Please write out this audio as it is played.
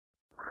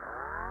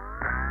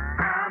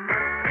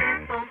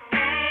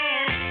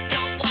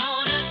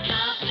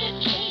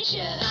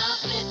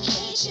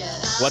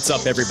What's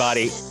up,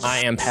 everybody? I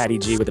am Patty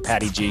G with The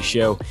Patty G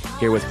Show,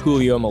 here with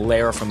Julio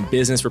Melara from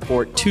Business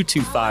Report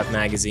 225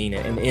 Magazine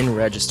and In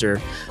Register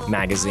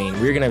Magazine.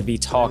 We're going to be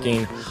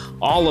talking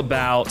all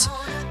about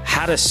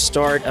how to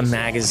start a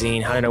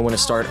magazine, how to know when to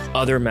start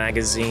other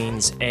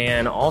magazines,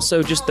 and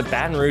also just the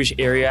Baton Rouge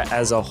area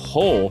as a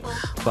whole.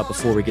 But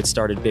before we get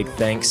started, big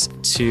thanks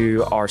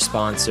to our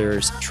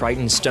sponsors,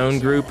 Triton Stone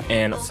Group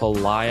and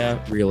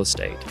Falaya Real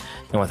Estate.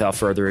 And without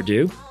further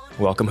ado,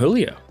 welcome,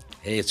 Julio.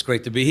 Hey, it's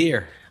great to be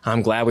here.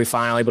 I'm glad we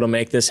finally able to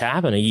make this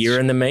happen, a year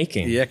in the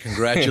making. Yeah,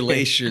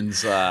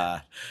 congratulations.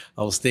 I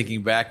was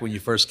thinking back when you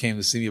first came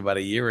to see me about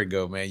a year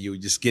ago, man. You were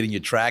just getting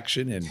your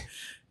traction, and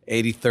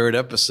 83rd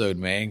episode,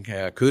 man.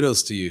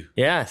 Kudos to you.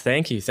 Yeah,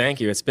 thank you.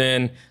 It's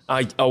been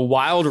a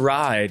wild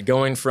ride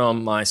going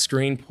from my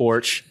screen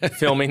porch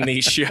filming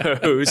these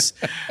shows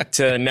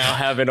to now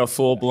having a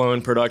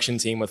full-blown production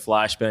team with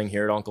Flashbang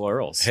here at Uncle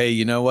Earl's. Hey,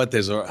 you know what?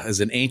 There's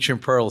an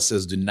ancient pearl that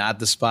says, do not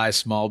despise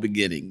small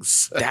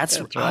beginnings. That's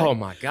right. Oh,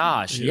 my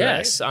gosh. You're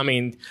yes. right. I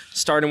mean,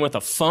 starting with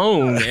a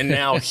phone and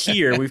now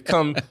here, we've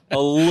come a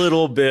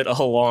little bit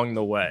along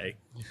the way.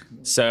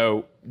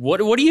 So what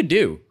do you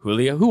do,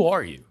 Julio? Who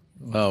are you?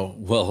 Oh,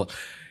 well,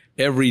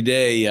 every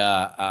day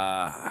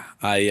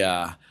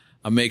I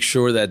make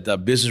sure that the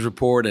Business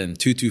Report and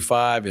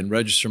 225 and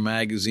Register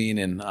Magazine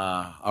and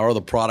our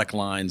other product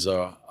lines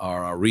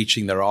are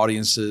reaching their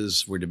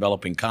audiences. We're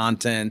developing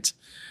content,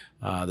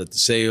 that the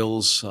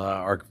sales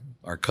are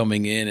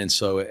coming in. And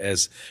so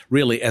as the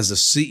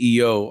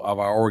CEO of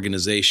our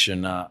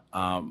organization,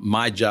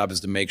 my job is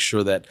to make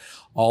sure that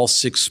all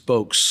 6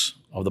 spokes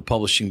of the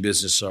publishing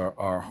business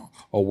are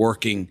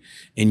working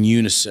in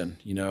unison.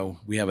 You know,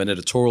 we have an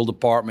editorial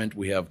department,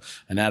 we have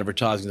an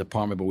advertising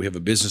department, but we have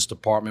a business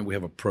department, we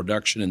have a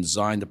production and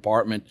design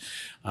department,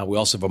 we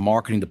also have a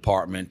marketing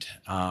department,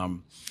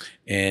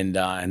 and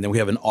then we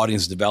have an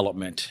audience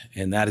development,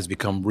 and that has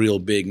become real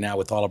big now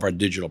with all of our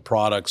digital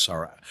products,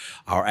 our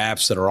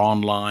apps that are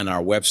online,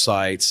 our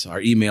websites,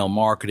 our email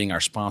marketing,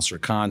 our sponsor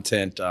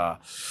content.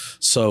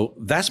 So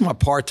that's my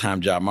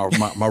part-time job.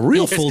 My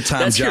real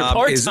full-time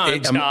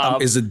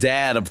job is a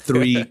dad of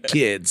 3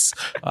 kids.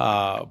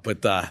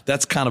 But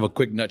that's kind of a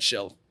quick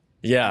nutshell.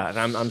 Yeah,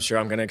 and I'm sure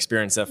I'm going to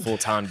experience that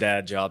full-time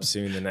dad job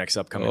soon the next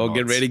upcoming months.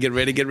 Get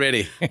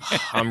ready.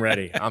 I'm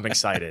ready. I'm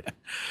excited.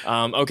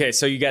 Okay,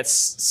 so you got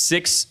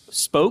 6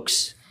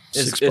 spokes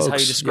is how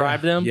you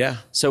describe them? Yeah.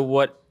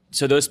 So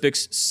those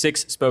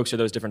 6 spokes are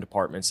those different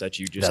departments that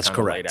you just kind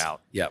of laid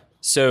out. Yep.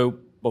 So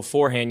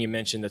beforehand, you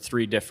mentioned the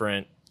 3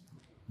 different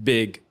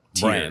big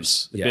tiers,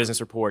 brands. The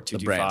Business Report,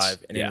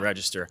 225, and In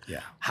Register. Yeah.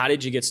 How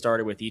did you get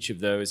started with each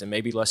of those? And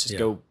maybe let's just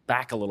go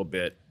back a little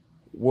bit.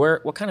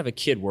 What kind of a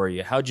kid were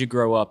you? How'd you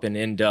grow up and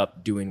end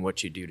up doing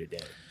what you do today?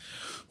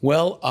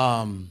 Well,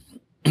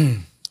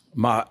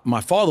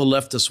 my father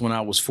left us when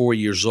I was 4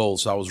 years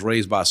old, so I was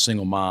raised by a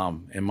single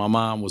mom, and my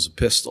mom was a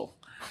pistol.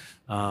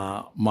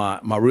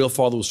 My real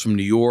father was from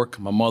New York.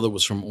 My mother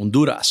was from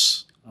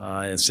Honduras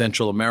in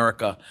Central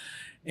America,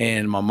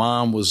 and my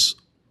mom was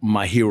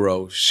my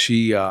hero.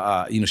 She,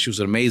 she was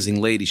an amazing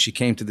lady. She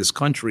came to this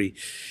country,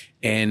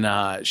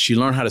 and she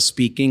learned how to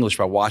speak English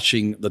by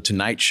watching The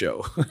Tonight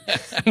Show.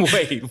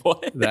 Wait,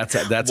 what? That's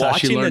how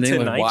she learned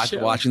English.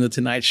 Watching The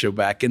Tonight Show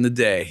back in the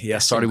day. Yeah,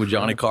 starting with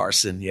Johnny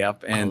Carson.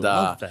 Yep, and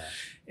I love that.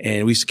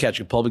 And we used to catch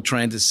a public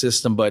transit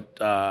system,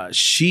 but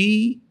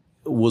she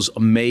was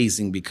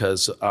amazing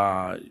because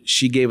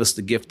she gave us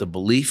the gift of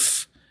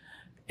belief,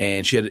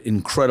 and she had an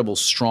incredible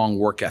strong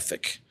work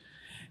ethic.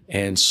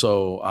 And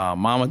so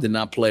Mama did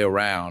not play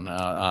around.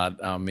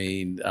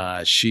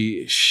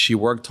 She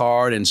worked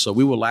hard, and so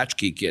we were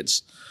latchkey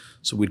kids.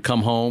 So we'd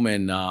come home,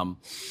 and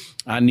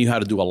I knew how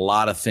to do a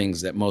lot of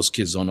things that most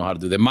kids don't know how to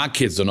do, that my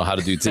kids don't know how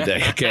to do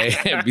today,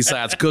 okay?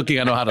 Besides cooking,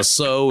 I know how to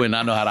sew, and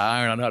I know how to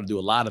iron, I know how to do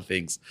a lot of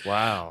things.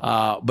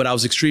 Wow. But I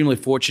was extremely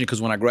fortunate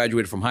because when I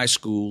graduated from high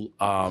school,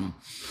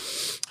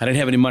 I didn't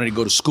have any money to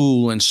go to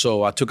school, and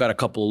so I took out a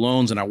couple of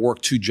loans, and I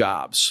worked 2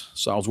 jobs.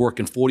 So I was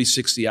working 40,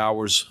 60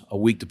 hours a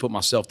week to put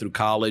myself through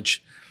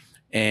college,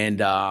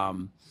 and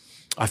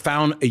I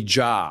found a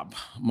job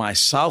my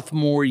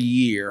sophomore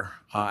year.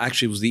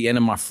 Actually, it was the end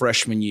of my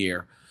freshman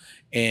year,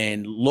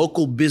 and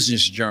local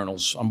business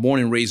journals, I'm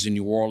born and raised in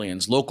New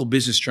Orleans, local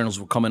business journals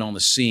were coming on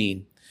the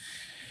scene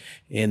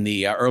in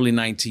the early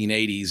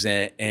 1980s,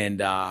 and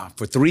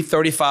for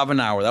 $3.35 an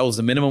hour, that was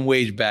the minimum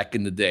wage back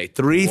in the day.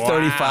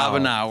 $3.35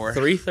 an hour.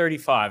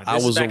 $3.35. I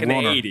was back a in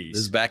runner. the 80s.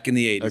 This is back in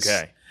the 80s.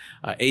 Okay.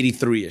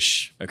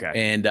 83-ish. Okay.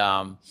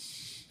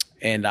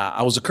 And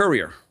I was a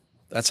courier.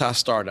 That's how I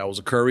started. I was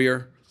a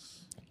courier,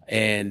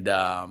 and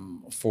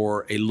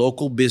for a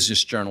local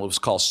business journal. It was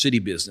called City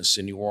Business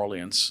in New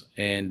Orleans,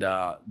 and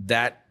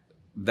that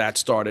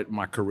started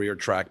my career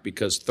track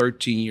because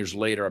 13 years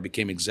later, I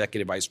became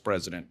executive vice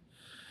president.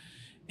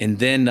 And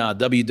then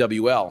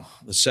WWL,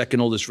 the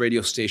second oldest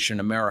radio station in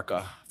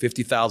America,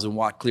 50,000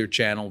 watt clear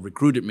channel,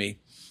 recruited me,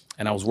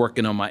 and I was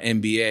working on my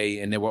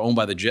MBA, and they were owned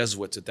by the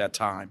Jesuits at that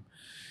time.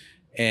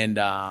 And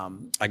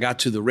I got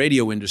to the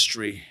radio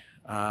industry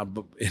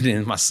But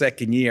in my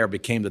second year, I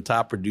became the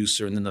top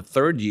producer. And then the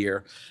third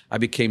year, I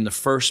became the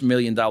first $1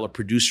 million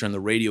producer in the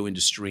radio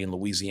industry in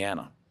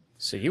Louisiana.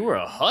 So you were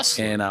a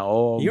hustler.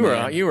 And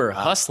you were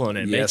hustling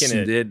and yes, making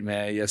it. Yes, indeed,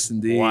 man. Yes,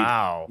 indeed.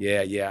 Wow.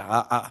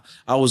 Yeah.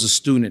 I was a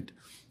student.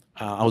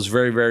 I was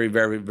very, very,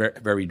 very, very,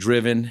 very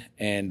driven,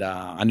 and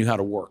I knew how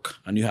to work.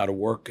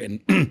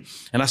 And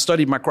and I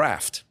studied my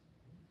craft.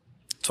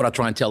 That's what I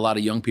try and tell a lot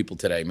of young people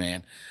today,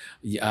 man.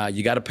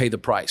 You got to pay the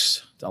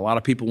price. A lot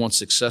of people want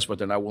success, but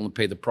they're not willing to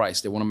pay the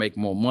price. They want to make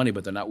more money,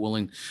 but they're not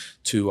willing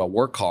to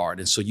work hard.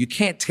 And so you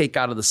can't take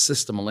out of the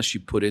system unless you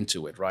put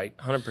into it, right?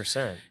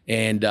 100%.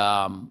 And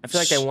I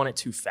feel like they want it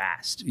too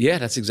fast. Yeah,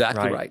 that's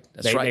exactly right.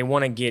 That's right. They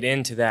want to get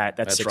into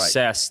that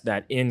success,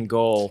 that end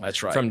goal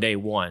from day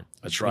one.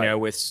 That's right. You know,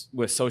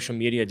 with social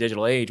media,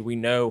 digital age, we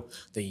know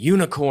the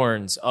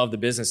unicorns of the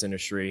business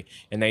industry,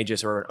 and they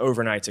just are an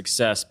overnight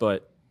success,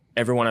 but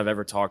everyone I've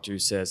ever talked to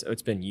says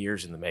it's been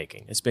years in the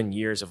making. It's been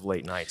years of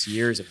late nights,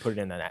 years of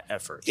putting in that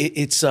effort.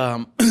 It's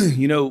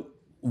you know,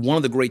 one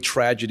of the great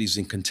tragedies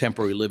in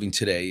contemporary living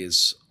today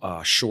is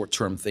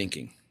short-term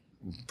thinking,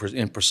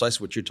 and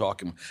precisely what you're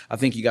talking about. I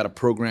think you got to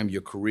program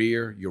your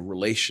career, your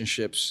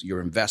relationships, your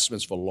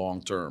investments for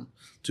long-term.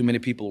 Too many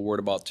people are worried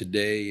about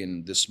today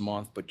and this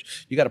month, but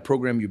you got to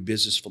program your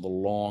business for the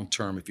long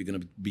term if you're going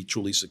to be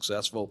truly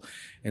successful.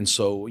 And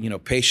so, you know,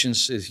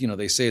 patience is, you know,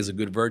 they say is a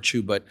good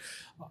virtue, but,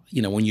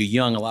 you know, when you're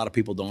young, a lot of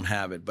people don't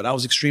have it. But I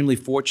was extremely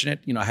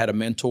fortunate. You know, I had a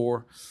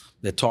mentor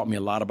that taught me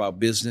a lot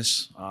about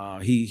business.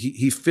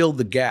 He filled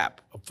the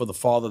gap for the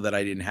father that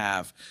I didn't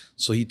have.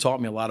 So he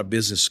taught me a lot of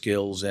business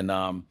skills. And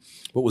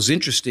what was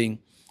interesting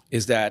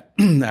is that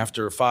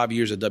after 5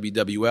 years at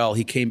WWL,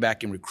 he came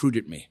back and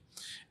recruited me.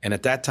 And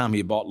at that time,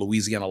 he bought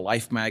Louisiana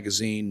Life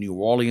magazine, New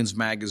Orleans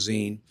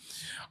magazine,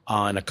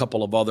 and a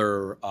couple of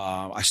other.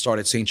 I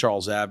started St.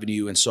 Charles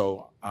Avenue. And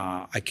so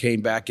I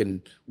came back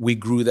and we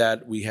grew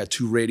that. We had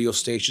 2 radio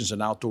stations, an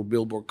outdoor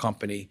billboard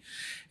company.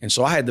 And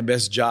so I had the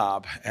best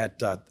job. At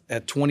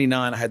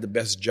 29, I had the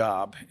best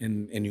job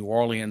in New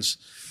Orleans.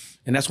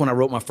 And that's when I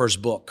wrote my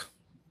first book.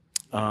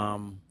 I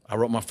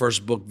wrote my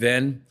first book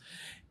then.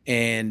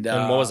 And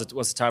what's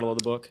the title of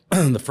the book?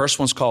 The first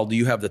one's called Do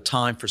You Have the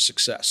Time for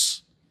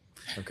Success?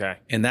 Okay.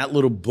 And that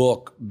little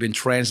book been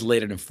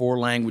translated in 4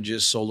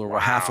 languages, sold over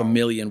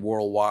 500,000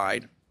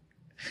 worldwide.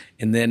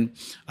 And then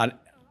I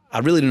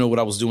really didn't know what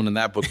I was doing in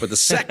that book, but the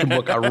second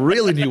book, I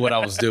really knew what I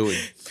was doing.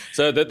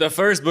 So the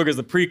first book is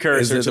the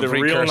precursor to the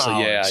real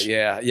knowledge.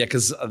 Yeah.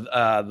 Because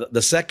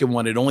the second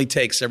one, It Only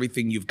Takes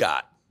Everything You've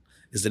Got,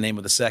 is the name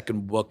of the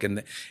second book.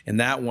 And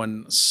that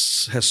one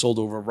has sold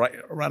over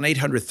around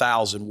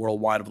 800,000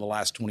 worldwide over the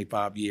last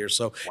 25 years.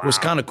 So It was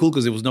kind of cool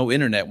because there was no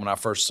internet when I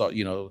first saw,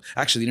 you know,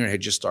 actually the internet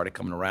had just started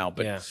coming around.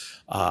 But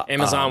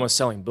Amazon was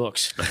selling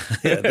books.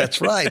 Yeah,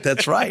 that's right.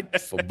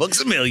 For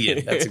books a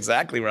million. That's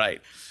exactly right.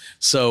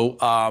 So,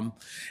 and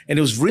it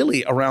was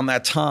really around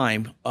that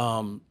time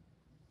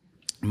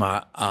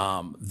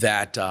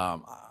that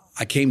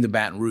I came to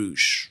Baton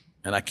Rouge.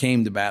 And I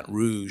came to Baton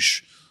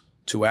Rouge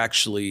to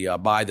actually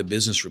buy the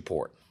business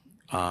report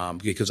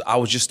because I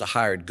was just a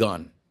hired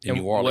gun in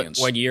New Orleans.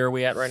 What year are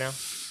we at right now?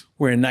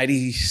 We're in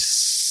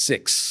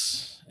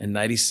 96,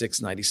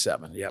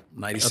 97. Yep,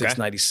 96, okay.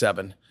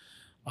 97.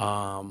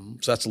 So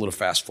that's a little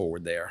fast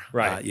forward there.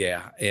 Right.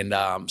 Yeah. And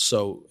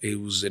so it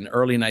was in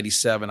early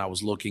 97, I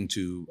was looking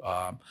to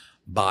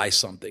buy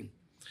something.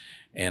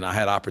 And I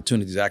had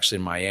opportunities actually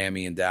in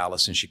Miami and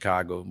Dallas and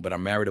Chicago, but I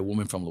married a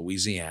woman from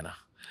Louisiana.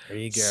 There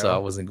you go. So I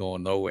wasn't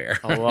going nowhere.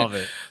 I love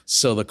it.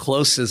 So the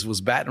closest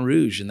was Baton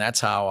Rouge, and that's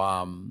how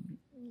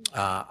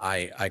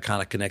I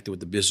kind of connected with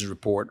the business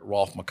report.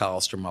 Rolf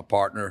McAllister, my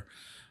partner,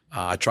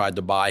 I tried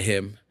to buy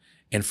him.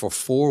 And for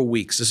 4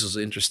 weeks, this is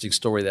an interesting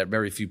story that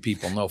very few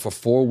people know. For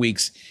 4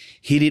 weeks,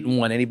 he didn't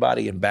want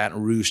anybody in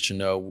Baton Rouge to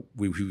know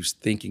he was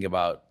thinking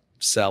about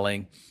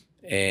selling.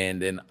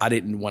 And then I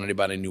didn't want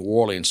anybody in New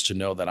Orleans to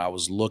know that I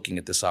was looking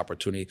at this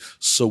opportunity.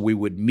 So we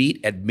would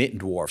meet at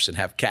Mittendorf's and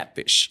have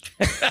catfish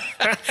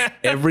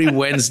every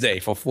Wednesday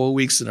for 4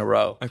 weeks in a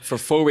row. Like for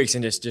 4 weeks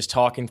and just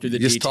talking through the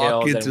details. Just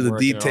talking through the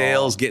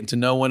details, getting to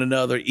know one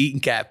another,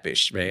 eating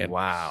catfish, man.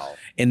 Wow.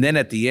 And then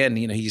at the end,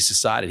 you know, he just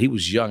decided he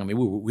was young. I mean,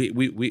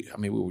 we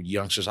were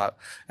youngsters. I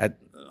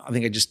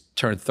think I just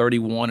turned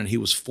 31 and he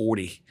was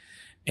 40.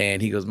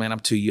 And he goes, man, I'm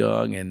too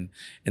young. And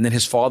then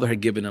his father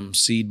had given him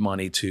seed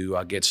money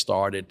to get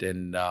started.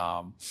 And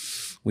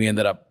we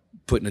ended up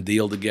putting a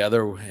deal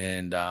together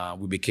and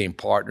we became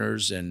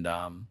partners. And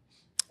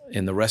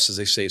the rest, as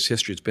they say, is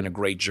history. It's been a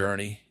great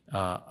journey.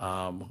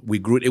 We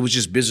grew it. It was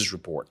just business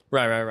report.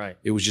 Right.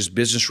 It was just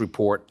business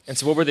report. And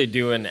so what were they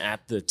doing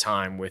at the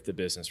time with the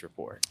business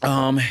report?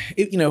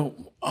 It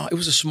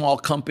was a small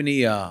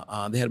company.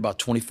 They had about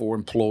 24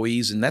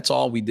 employees, and that's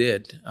all we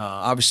did.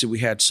 Obviously, we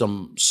had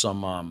some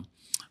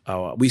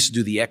we used to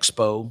do the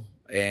expo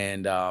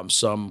and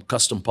some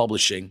custom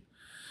publishing.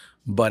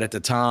 But at the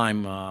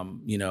time,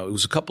 it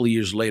was a couple of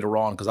years later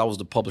on, because I was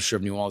the publisher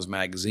of New Orleans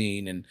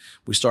Magazine, and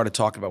we started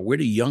talking about where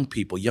do young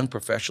people, young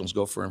professionals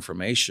go for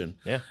information.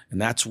 Yeah.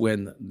 And that's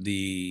when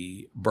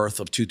the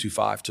birth of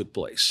 225 took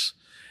place.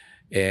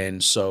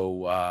 And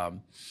so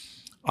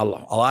a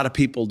lot of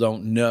people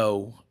don't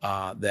know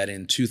that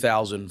in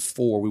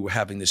 2004, we were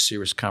having this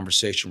serious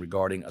conversation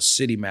regarding a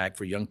city mag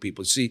for young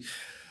people. See,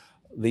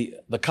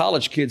 the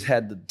college kids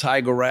had the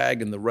Tiger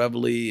Rag and the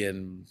Reveille,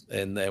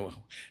 and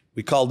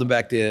we called them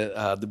back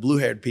the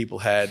blue-haired people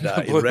had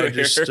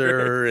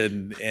Register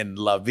and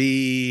La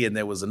Vie, and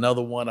there was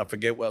another one, I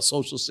forget what,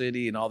 Social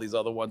City and all these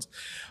other ones.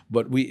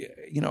 But we,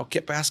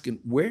 kept asking,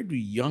 where do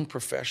young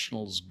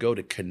professionals go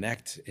to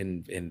connect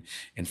and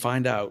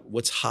find out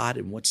what's hot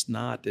and what's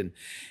not?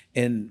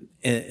 And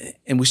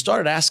we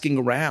started asking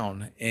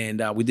around,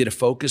 and we did a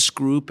focus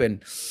group,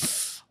 and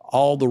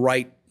all the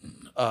right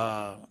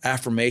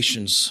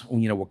affirmations,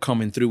 were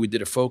coming through. We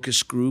did a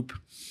focus group.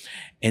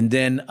 And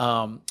then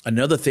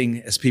another thing,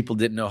 as people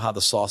didn't know how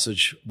the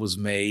sausage was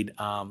made,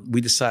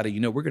 we decided,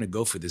 we're going to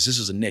go for this. This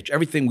is a niche.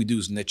 Everything we do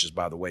is niches,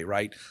 by the way,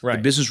 right? Right.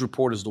 The Business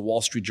Report is the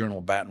Wall Street Journal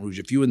of Baton Rouge.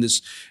 If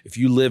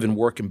you live and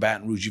work in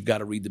Baton Rouge, you've got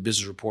to read the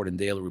Business Report and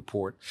Daily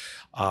Report.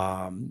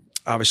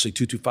 Obviously,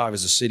 225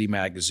 is a city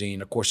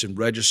magazine. Of course, in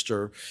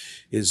Register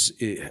has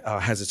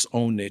its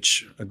own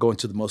niche, going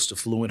to the most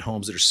affluent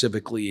homes that are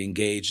civically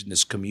engaged in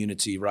this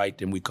community, right?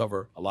 And we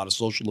cover a lot of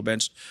social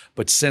events,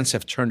 but since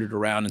have turned it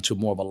around into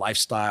more of a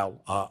lifestyle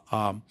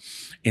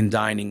in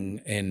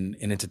dining and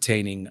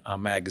entertaining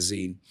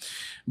magazine.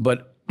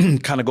 But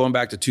kind of going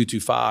back to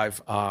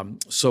 225,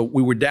 so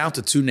we were down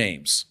to two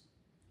names.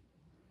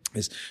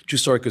 It's a true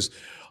story, because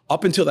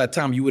up until that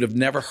time, you would have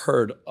never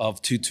heard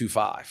of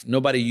 225.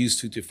 Nobody used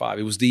 225.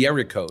 It was the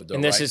area code, though,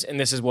 and this is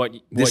what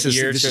year? This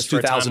is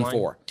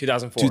 2004.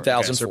 2004.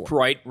 2004.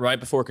 Okay, so right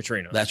before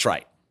Katrina. That's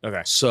right.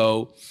 Okay.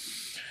 So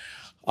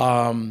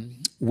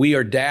we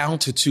are down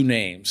to two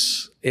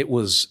names. It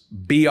was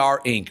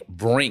BR Inc.,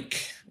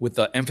 Brink, with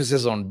the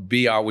emphasis on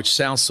BR, which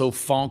sounds so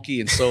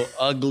funky and so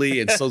ugly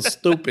and so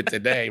stupid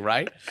today,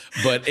 right?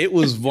 But it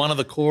was one of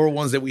the core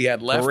ones that we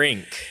had left.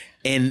 Brink.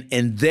 And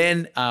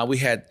then we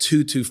had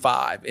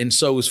 225. And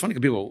so it was funny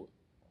because people,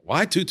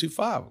 why 225?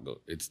 I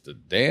go, it's the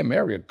damn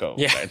area code.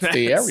 Yeah, it's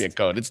the area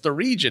code. It's the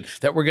region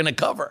that we're going to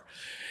cover.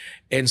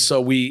 And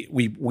so we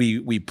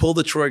pulled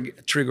the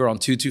trigger on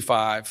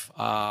 225.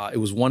 It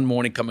was one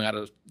morning coming out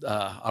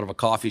of a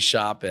coffee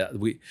shop.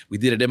 We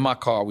did it in my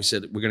car. We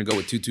said we're going to go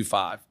with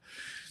 225.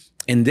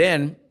 And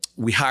then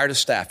we hired a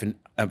staff in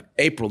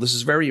April. This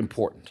is very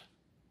important.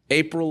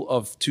 April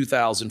of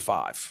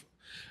 2005.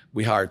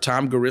 We hired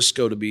Tom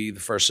Garisco to be the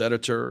first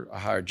editor. I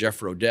hired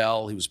Jeff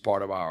Rodell. He was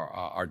part of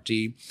our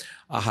team.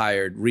 I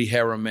hired Ree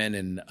Harriman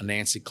and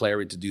Nancy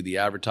Clary to do the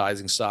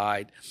advertising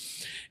side.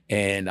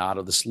 And out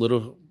of this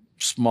little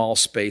small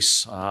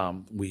space,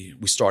 we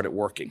started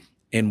working.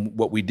 And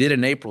what we did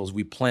in April is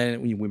we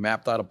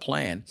mapped out a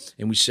plan,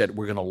 and we said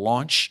we're going to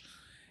launch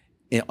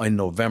in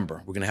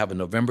November. We're going to have a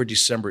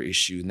November-December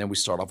issue, and then we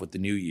start off with the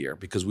new year,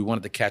 because we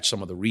wanted to catch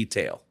some of the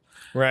retail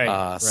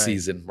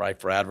season, right,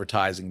 for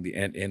advertising the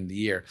end of the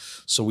year.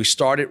 So we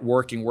started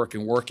working,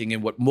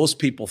 and what most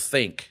people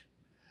think,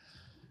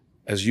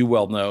 as you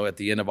well know, at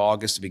the end of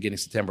August, the beginning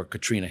of September,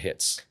 Katrina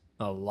hits.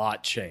 A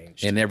lot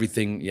changed. And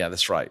everything, yeah,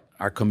 that's right.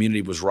 Our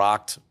community was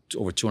rocked,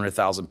 over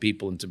 200,000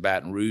 people into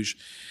Baton Rouge.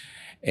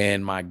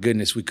 And my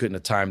goodness, we couldn't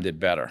have timed it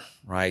better,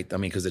 right? I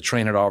mean, because the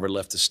train had already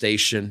left the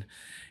station.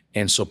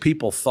 And so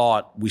people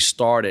thought we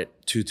started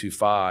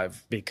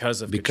 225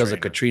 because of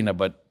Katrina,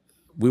 but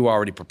we were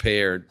already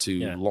prepared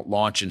to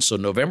launch. And so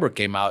November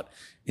came out,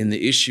 and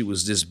the issue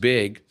was this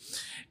big.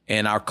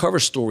 And our cover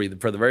story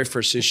for the very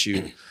first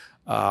issue,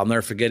 I'll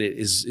never forget it,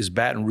 is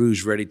Baton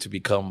Rouge ready to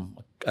become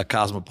a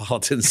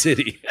cosmopolitan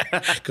city?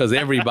 Because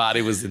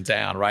everybody was in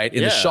town, right?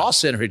 And the Shaw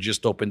Center had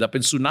just opened up,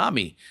 and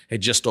Tsunami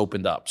had just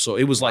opened up. So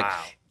it was like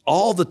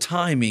all the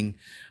timing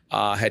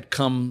had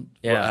come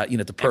at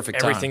the perfect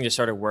time. Everything just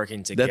started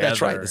working together. That's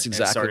right. That's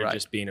exactly right. It started right.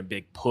 just being a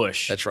big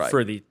push That's right.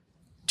 for the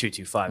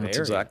 225 area. That's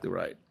exactly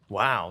right.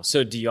 Wow.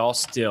 So do y'all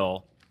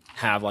still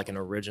have like an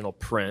original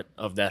print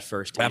of that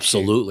first issue?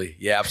 Absolutely.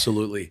 Yeah,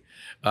 absolutely.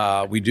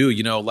 We do.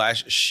 You know,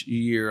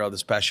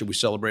 this past year, we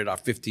celebrated our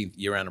 15th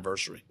year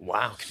anniversary.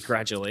 Wow.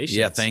 Congratulations.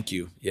 Yeah, thank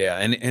you. Yeah,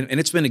 and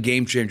it's been a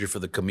game changer for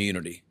the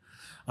community.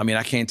 I mean,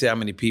 I can't tell how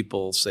many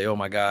people say, "Oh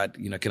my God,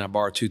 can I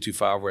borrow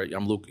 225?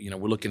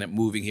 We're looking at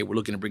moving here. We're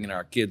looking at bringing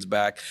our kids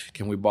back.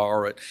 Can we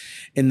borrow it?"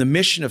 And the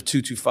mission of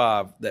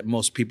 225 that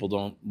most people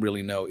don't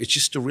really know, it's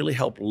just to really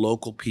help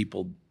local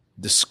people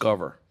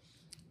discover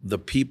the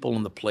people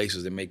and the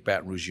places that make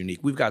Baton Rouge unique.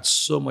 We've got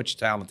so much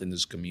talent in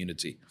this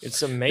community.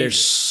 It's amazing.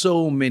 There's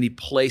so many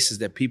places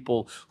that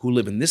people who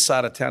live in this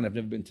side of town have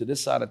never been to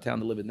this side of town,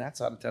 that live in that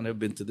side of town have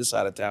been to this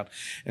side of town.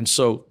 And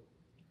so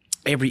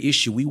every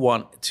issue we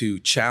want to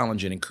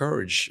challenge and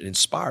encourage and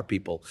inspire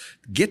people.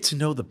 Get to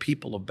know the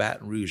people of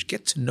Baton Rouge.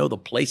 Get to know the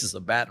places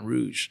of Baton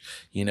Rouge,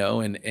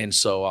 and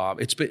so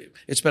it's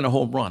been a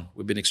home run.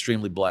 We've been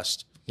extremely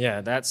blessed. Yeah,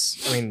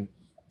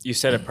 You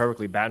said it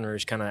perfectly. Baton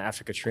Rouge, kind of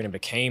after Katrina,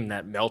 became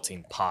that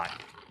melting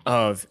pot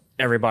of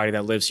everybody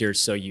that lives here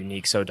is so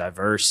unique, so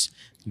diverse,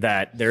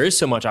 that there is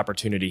so much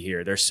opportunity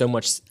here. There's so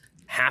much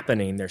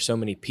happening. There's so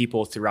many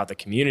people throughout the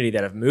community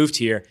that have moved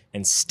here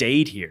and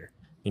stayed here.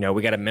 You know,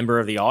 we got a member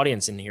of the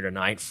audience in here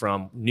tonight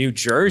from New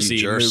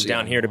Jersey moved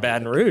down here to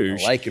Baton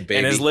Rouge. I like it, baby.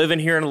 And is living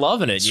here and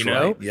loving it, you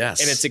know? Right. Yes.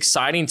 And it's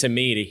exciting to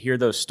me to hear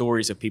those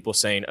stories of people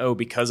saying, oh,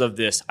 because of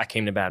this, I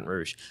came to Baton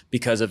Rouge.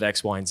 Because of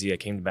X, Y, and Z, I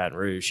came to Baton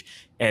Rouge.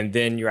 And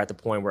then you're at the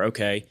point where,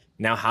 okay,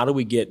 now how do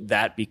we get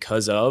that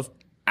because of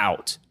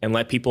out and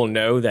let people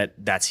know that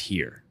that's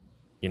here?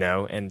 You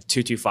know, and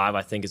 225,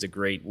 I think, is a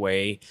great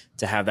way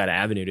to have that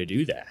avenue to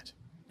do that.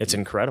 It's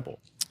incredible.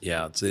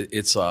 Yeah,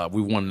 it's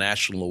we won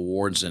national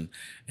awards and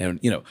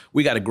you know,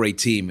 we got a great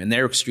team and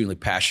they're extremely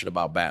passionate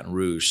about Baton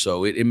Rouge.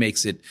 So it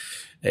makes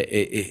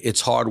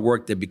it's hard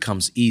work that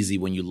becomes easy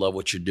when you love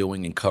what you're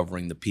doing and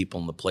covering the people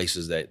and the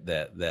places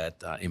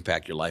that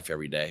impact your life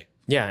every day.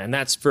 Yeah, and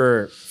that's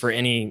for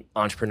any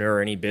entrepreneur,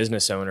 any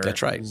business owner.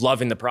 That's right.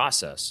 Loving the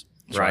process.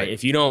 Right.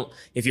 If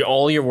you're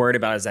all you're worried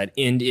about is that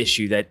end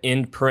issue, that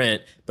end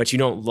print, but you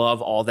don't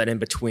love all that in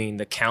between,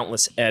 the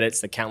countless edits,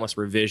 the countless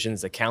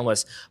revisions, the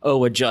countless,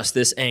 adjust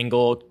this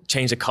angle,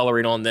 change the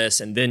coloring on this,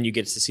 and then you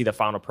get to see the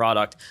final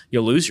product,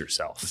 you'll lose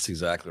yourself. That's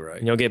exactly right.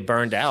 And you'll get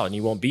burned out and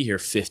you won't be here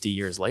 50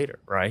 years later,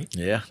 right?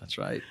 Yeah, that's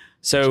right.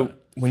 So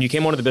when you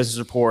came onto the business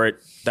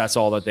report, that's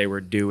all that they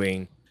were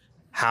doing.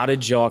 How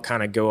did y'all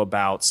kind of go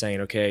about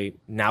saying, okay,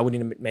 now we need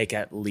to make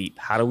that leap?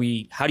 How do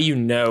you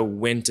know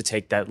when to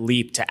take that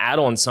leap to add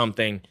on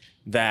something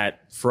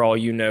that, for all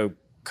you know,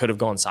 could have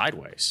gone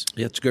sideways?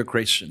 Yeah, it's a good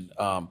question.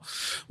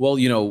 Well,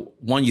 you know,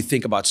 one, you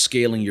think about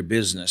scaling your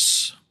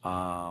business.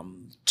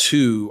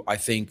 Two, I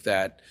think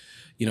that,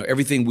 you know,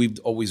 everything we've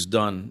always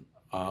done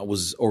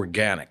was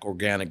organic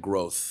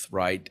growth,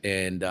 right?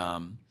 And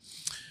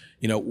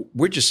you know,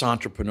 we're just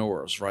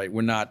entrepreneurs, right?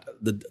 We're not,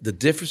 the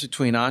difference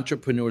between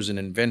entrepreneurs and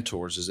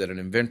inventors is that an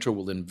inventor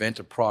will invent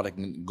a product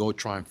and go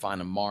try and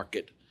find a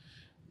market.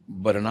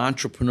 But an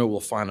entrepreneur will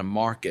find a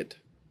market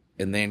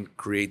and then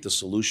create the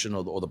solution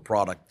or the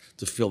product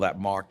to fill that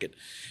market.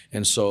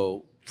 And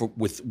so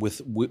with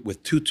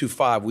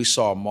 225, we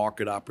saw a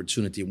market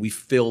opportunity and we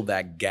filled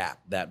that gap,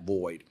 that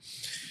void.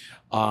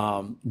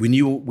 We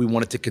knew we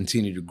wanted to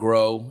continue to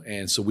grow.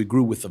 And so we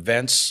grew with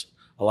events.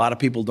 A lot of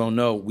people don't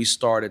know we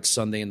started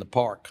Sunday in the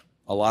Park.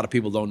 A lot of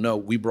people don't know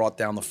we brought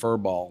down the Fur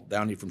Ball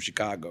down here from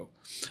Chicago.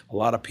 A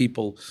lot of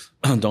people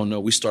don't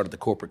know we started the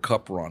Corporate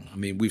Cup Run. I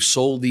mean, we've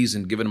sold these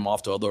and given them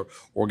off to other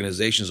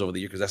organizations over the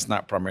years because that's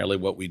not primarily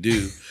what we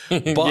do.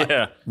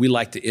 But we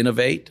like to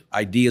innovate.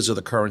 Ideas are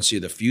the currency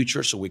of the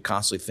future, so we're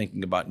constantly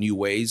thinking about new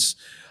ways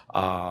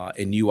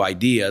and new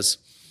ideas.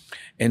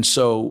 And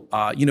so,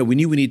 you know, we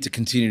knew we need to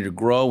continue to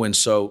grow. And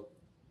so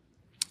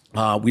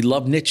we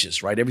love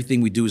niches, right?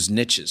 Everything we do is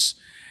niches.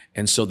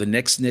 And so the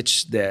next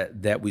niche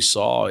that we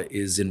saw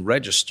is in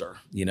register.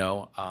 You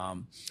know,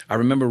 I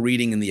remember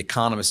reading in The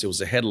Economist, it was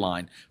a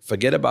headline,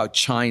 forget about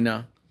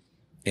China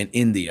and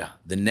India.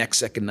 The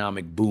next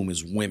economic boom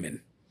is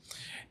women.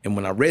 And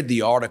when I read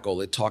the article,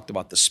 it talked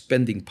about the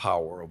spending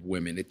power of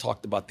women. It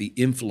talked about the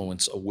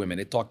influence of women.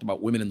 It talked about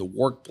women in the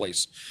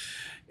workplace.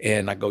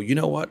 And I go, you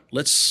know what?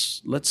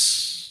 Let's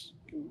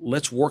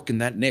work in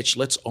that niche.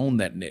 Let's own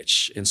that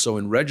niche. And so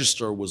in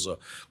register was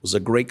a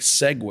great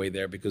segue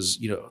there because,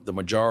 you know, the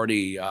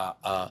majority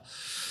of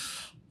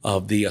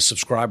the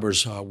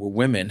subscribers were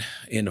women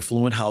in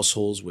affluent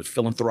households with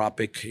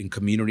philanthropic and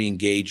community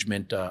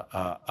engagement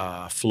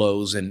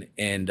flows. And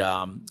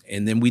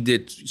then we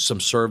did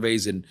some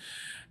surveys, and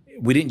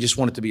we didn't just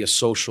want it to be a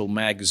social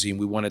magazine.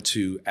 We wanted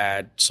to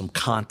add some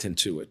content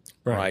to it,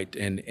 right?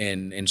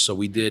 And so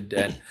we did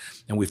that,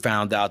 and we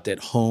found out that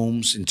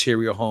homes,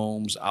 interior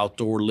homes,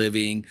 outdoor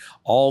living,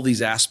 all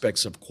these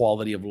aspects of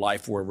quality of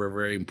life were very,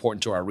 very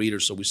important to our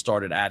readers. So we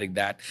started adding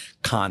that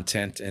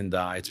content, and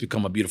it's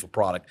become a beautiful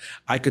product.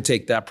 I could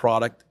take that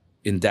product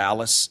in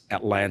Dallas,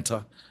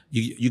 Atlanta.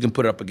 You can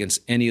put it up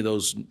against any of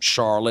those,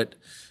 Charlotte,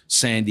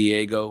 San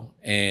Diego,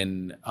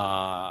 and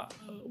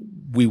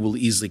we will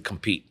easily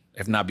compete,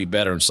 if not be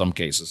better in some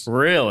cases.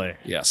 Really?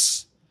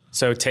 Yes.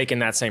 So taking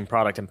that same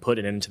product and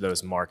putting it into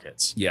those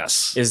markets.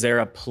 Yes. Is there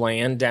a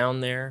plan down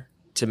there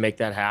to make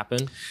that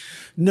happen?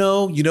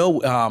 No, you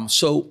know,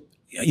 so,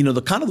 you know,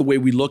 the way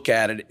we look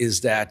at it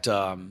is that,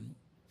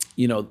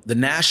 you know, the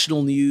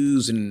national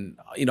news and,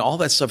 you know, all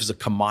that stuff is a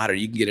commodity.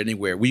 You can get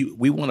anywhere.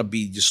 We want to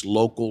be just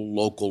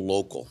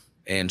local.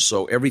 And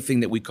so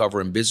everything that we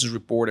cover in Business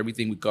Report,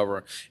 everything we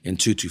cover in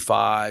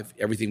 225,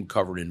 everything we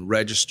cover in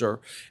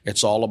Register,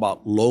 it's all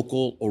about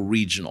local or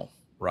regional,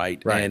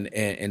 right?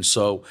 And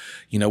so,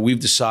 you know, we've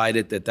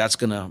decided that that's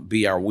going to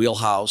be our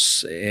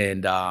wheelhouse.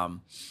 And,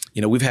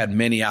 you know, we've had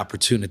many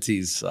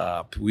opportunities.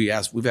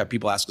 We've had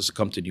people ask us to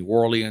come to New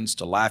Orleans,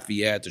 to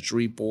Lafayette, to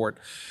Shreveport.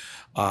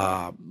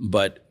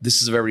 But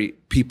this is a very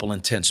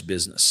people-intense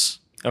business.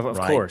 Of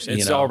right? course.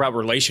 It's all about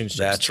relationships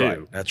That's too.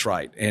 right. That's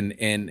right. And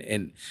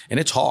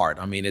it's hard.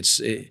 I mean,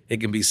 it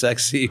can be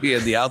sexy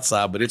on the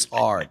outside, but it's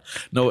hard.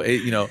 No,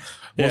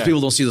 most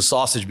people don't see the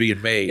sausage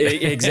being made.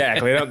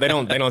 Exactly. They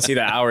don't see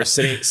the hours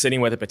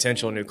sitting with a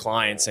potential new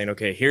client saying,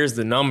 okay, here's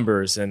the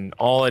numbers, and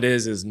all it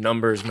is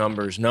numbers.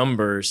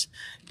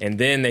 And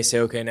then they say,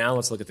 okay, now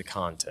let's look at the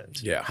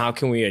content. Yeah. How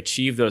can we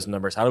achieve those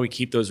numbers? How do we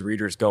keep those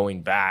readers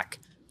going back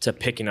to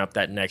picking up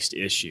that next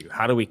issue?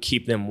 How do we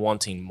keep them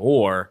wanting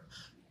more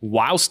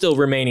while still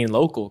remaining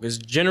local? Because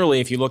generally,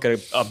 if you look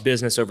at a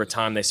business over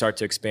time, they start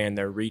to expand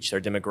their reach,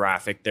 their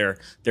demographic,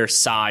 their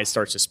size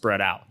starts to spread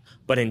out.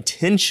 But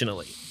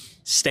intentionally,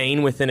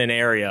 staying within an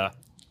area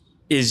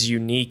is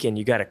unique, and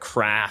you got to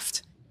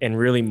craft and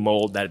really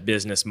mold that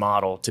business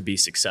model to be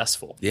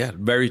successful. Yeah,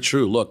 very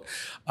true. Look,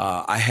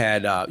 I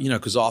had,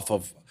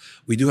 because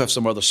we do have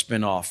some other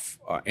spinoff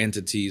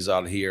entities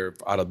out here,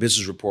 out of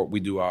Business Report.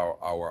 We do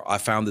I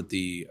founded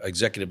the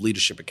Executive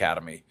Leadership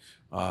Academy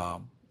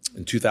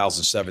in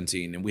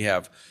 2017, and we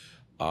have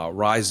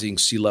rising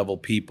C-level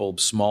people,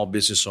 small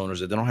business owners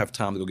that they don't have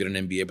time to go get an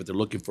MBA, but they're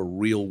looking for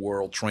real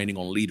world training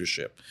on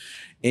leadership.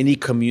 Any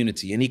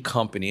community, any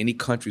company, any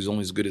country is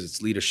only as good as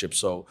its leadership.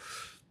 So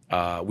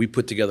we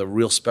put together a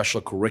real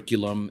special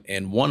curriculum,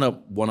 and one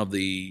of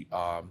the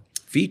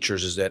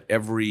features is that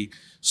every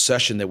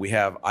session that we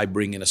have, I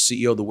bring in a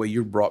CEO the way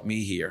you brought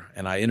me here,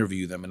 and I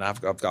interview them, and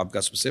I've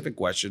got specific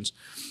questions.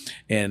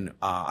 And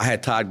I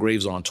had Todd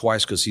Graves on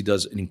twice because he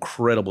does an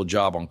incredible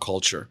job on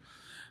culture.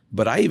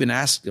 But I even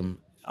asked him,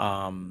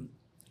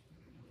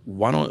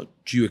 why don't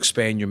you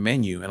expand your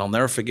menu? And I'll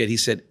never forget, he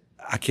said,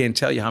 I can't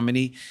tell you how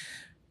many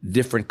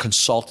different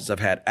consultants I've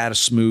had, add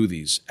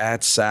smoothies,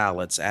 add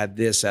salads, add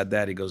this, add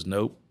that. He goes,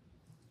 nope,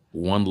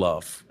 one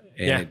love.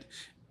 And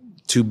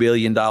 $2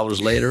 billion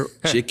later,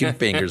 chicken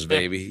fingers,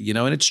 baby.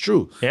 And it's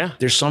true. Yeah.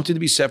 There's something to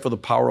be said for the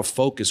power of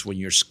focus. When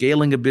you're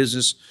scaling a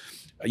business,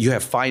 you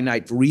have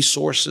finite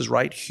resources,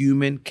 right?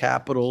 Human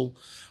capital,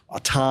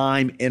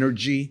 time,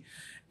 energy.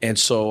 And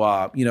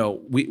so,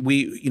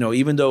 we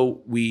even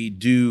though we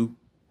do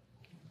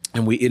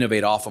and we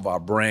innovate off of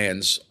our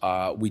brands,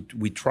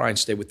 we try and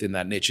stay within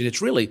that niche. And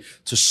it's really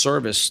to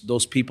service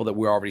those people that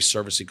we're already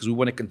servicing, because we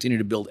want to continue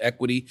to build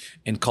equity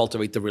and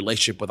cultivate the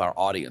relationship with our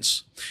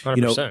audience.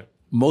 100%.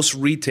 Most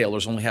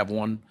retailers only have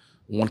one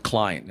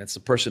client. That's the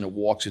person that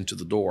walks into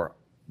the door.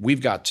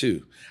 We've got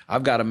two.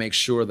 I've got to make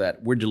sure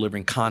that we're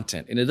delivering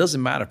content. And it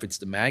doesn't matter if it's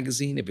the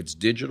magazine, if it's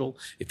digital,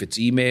 if it's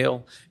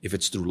email, if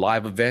it's through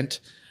live event,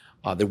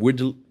 that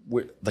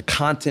the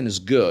content is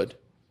good,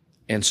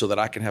 and so that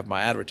I can have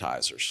my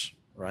advertisers,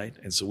 right?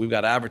 And so we've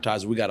got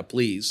advertisers we got to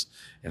please.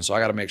 And so I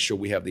got to make sure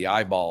we have the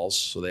eyeballs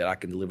so that I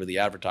can deliver the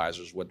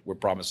advertisers what we're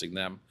promising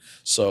them.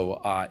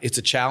 So it's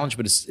a challenge,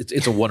 but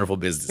it's a wonderful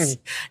business.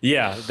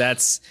 Yeah,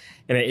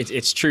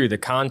 it's true. The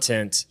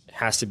content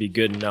has to be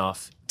good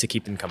enough to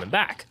keep them coming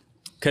back.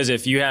 Because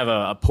if you have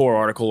a poor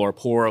article or a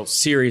poor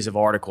series of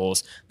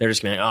articles, they're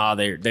just going,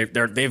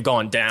 they've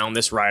gone down.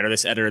 This writer,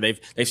 this editor,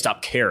 they've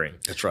stopped caring.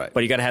 That's right.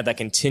 But you got to have that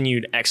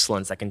continued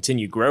excellence, that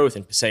continued growth,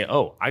 and say,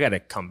 oh, I got to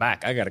come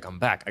back. I got to come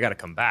back. I got to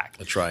come back.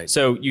 That's right.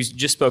 So you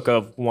just spoke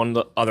of one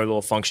other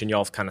little function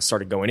y'all have kind of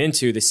started going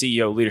into, the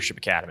CEO Leadership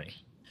Academy.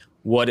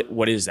 What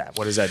is that?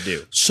 What does that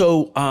do?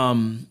 So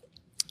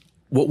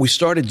what we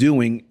started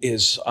doing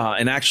is,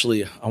 and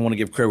actually, I want to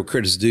give credit where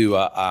credit's due.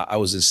 I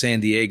was in San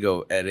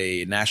Diego at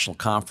a national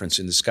conference,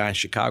 and this guy in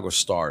Chicago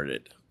started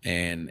it,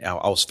 and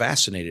I was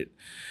fascinated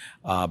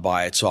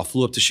by it. So I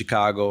flew up to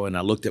Chicago, and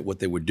I looked at what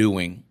they were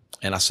doing,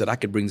 and I said, I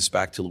could bring this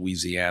back to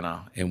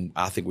Louisiana, and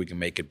I think we can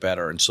make it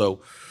better. And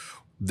so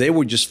they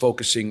were just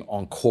focusing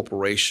on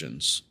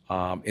corporations.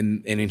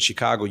 And in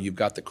Chicago, you've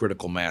got the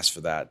critical mass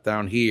for that.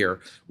 Down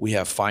here, we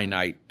have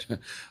finite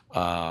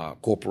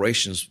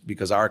corporations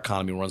because our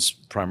economy runs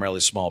primarily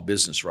small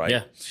business, right?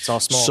 Yeah, it's all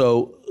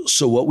small.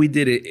 So what we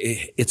did,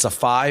 it's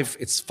 5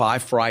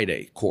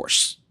 Friday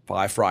course,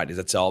 5 Fridays.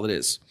 That's all it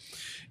is.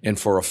 And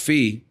for a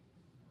fee,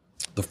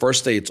 the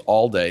first day it's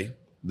all day.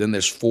 Then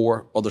there's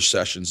 4 other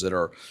sessions that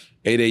are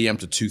 8 a.m.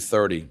 to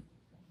 2:30.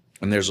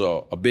 And there's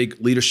a big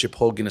leadership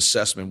Hogan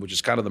assessment, which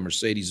is kind of the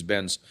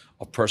Mercedes-Benz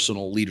of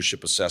personal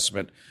leadership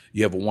assessment.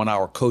 You have a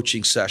 1-hour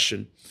coaching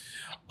session.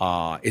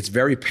 It's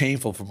very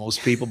painful for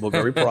most people, but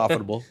very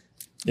profitable.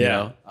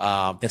 Yeah.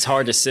 It's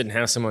hard to sit and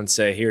have someone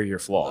say, here are your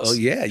flaws. Oh,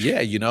 yeah.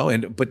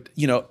 But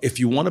if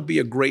you want to be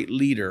a great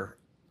leader,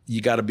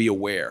 you got to be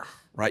aware,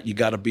 right? You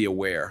got to be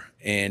aware.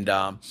 And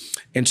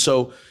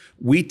so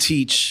we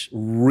teach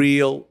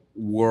real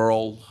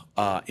world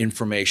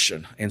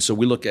information. And so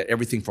we look at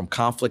everything from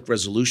conflict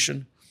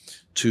resolution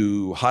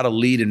to how to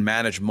lead and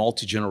manage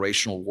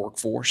multi-generational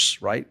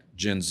workforce, right?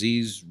 Gen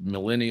Zs,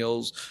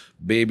 millennials,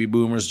 baby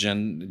boomers,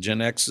 Gen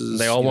Xs.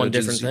 They all want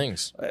different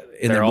things.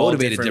 And they're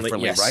motivated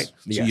differently, yes. right?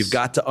 Yes. So you've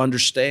got to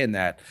understand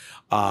that.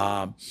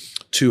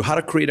 To how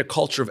to create a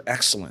culture of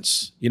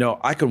excellence.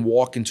 I can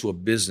walk into a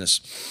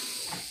business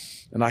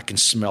and I can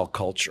smell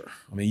culture.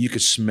 I mean, you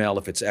could smell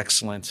if it's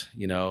excellent,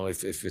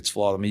 if it's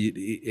flawed. I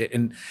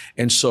mean,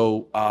 and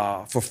so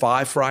for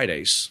 5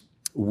 Fridays,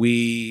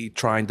 we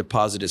try and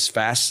deposit as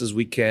fast as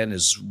we can,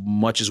 as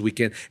much as we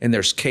can. And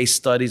there's case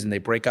studies and they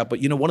break out.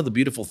 But, one of the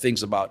beautiful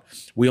things about,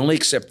 we only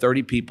accept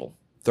 30 people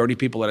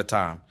at a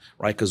time,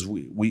 right? Because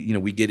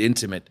we get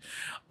intimate.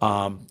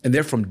 And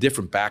they're from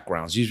different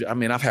backgrounds. Usually,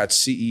 I've had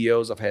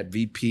CEOs, I've had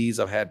VPs,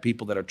 I've had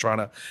people that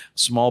are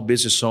small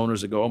business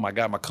owners that go, oh my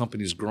God, my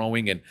company's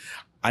growing and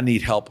I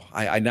need help.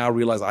 I now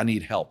realize I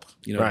need help,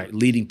 right.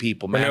 Leading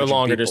people, We're managing no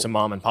longer people. just a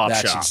mom and pop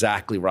shop. That's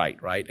exactly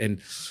right.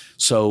 And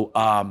so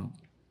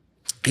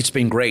it's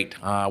been great.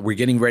 We're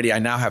getting ready. I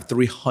now have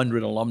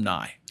 300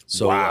 alumni.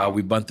 So wow.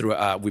 We've been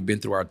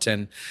through our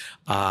 10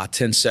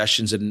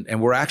 sessions,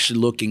 and we're actually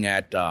looking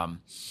at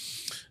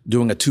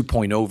doing a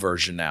 2.0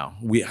 version now.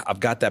 I've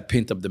got that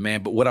pent up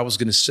demand. But what I was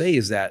going to say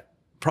is that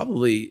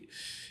probably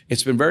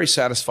it's been very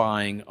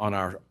satisfying on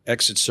our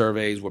exit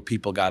surveys where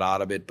people got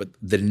out of it. But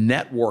the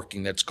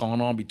networking that's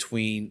gone on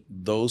between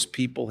those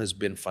people has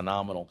been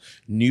phenomenal.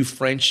 New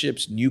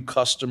friendships, new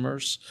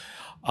customers.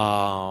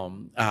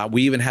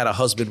 We even had a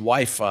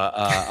husband-wife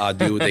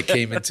dude that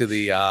came into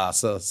the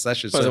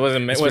session. So was it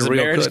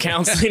marriage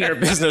counseling or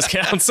business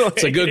counseling?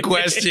 It's a good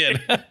question.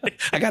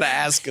 I got to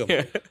ask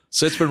him.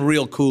 So it's been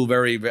real cool,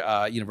 very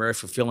very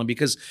fulfilling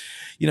because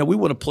we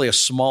want to play a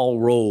small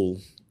role.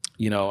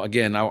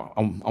 Again, I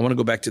want to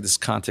go back to this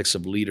context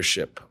of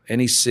leadership.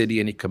 Any city,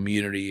 any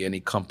community, any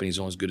company is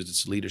only as good as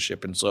its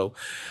leadership. And so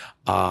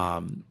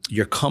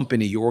your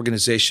company, your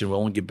organization will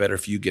only get better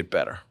if you get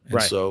better. And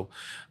right. So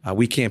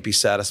we can't be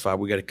satisfied.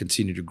 We got to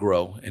continue to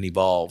grow and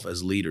evolve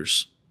as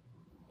leaders.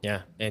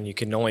 Yeah, and you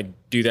can only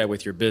do that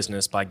with your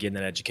business by getting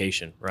that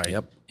education, right?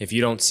 Yep. If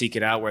you don't seek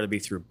it out, whether it be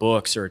through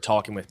books or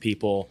talking with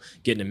people,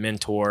 getting a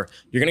mentor,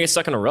 you're going to get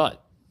stuck in a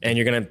rut. And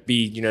you're going to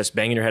be, just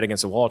banging your head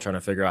against the wall trying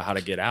to figure out how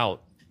to get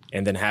out.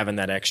 And then having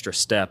that extra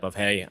step of,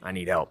 hey, I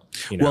need help.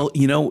 Well,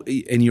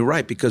 and you're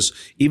right, because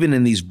even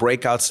in these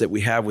breakouts that we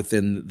have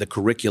within the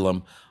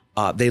curriculum,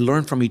 they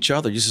learn from each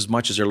other just as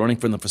much as they're learning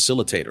from the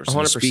facilitators 100%.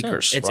 And the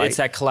speakers. It's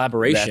that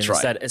collaboration. That's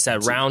right. It's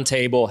that round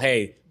table.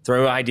 Hey,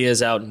 throw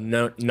ideas out.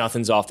 No,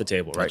 nothing's off the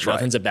table, right? That's right.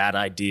 Nothing's a bad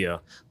idea.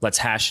 Let's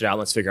hash it out.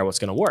 Let's figure out what's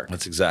going to work.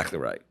 That's exactly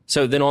right.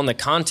 So then on the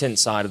content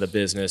side of the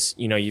business,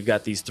 you've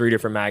got these 3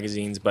 different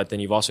magazines, but then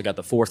you've also got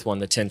the 4th one,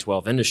 the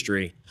 10-12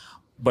 industry.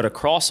 But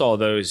across all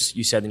those,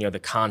 you said, the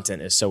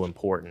content is so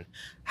important.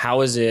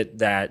 How is it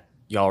that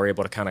y'all are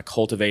able to kind of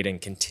cultivate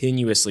and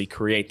continuously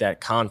create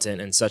that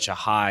content in such a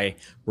high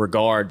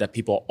regard that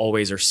people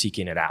always are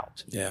seeking it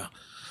out? Yeah.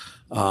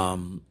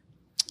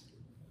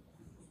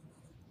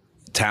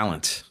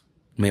 Talent.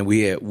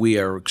 We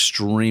are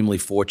extremely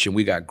fortunate.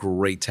 We got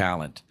great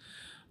talent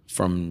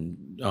from,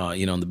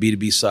 on the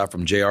B2B side,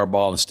 from J.R.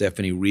 Ball and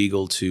Stephanie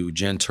Regal to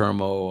Jen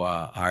Termo,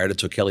 our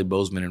editor, Kelly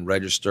Bozeman and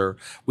Register.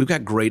 We've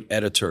got great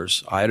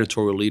editors. Our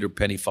editorial leader,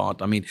 Penny Font.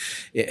 Again,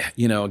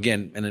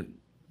 and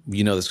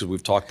this because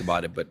we've talked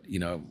about it, but,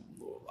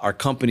 our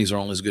companies are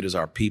only as good as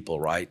our people,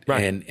 right?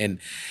 Right.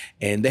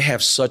 And they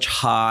have such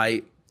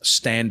high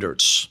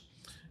standards,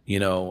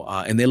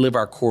 and they live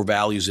our core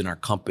values in our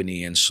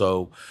company. And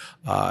so,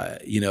 we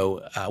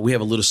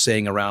have a little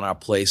saying around our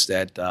place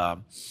that,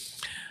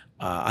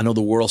 I know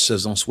the world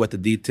says don't sweat the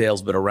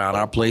details, but around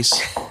our place,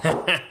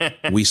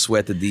 we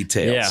sweat the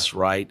details,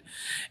 right?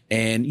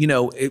 And,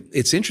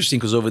 it's interesting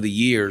because over the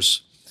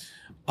years,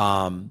 a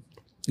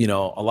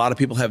lot of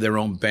people have their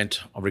own bent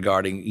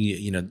regarding,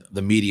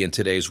 the media in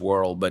today's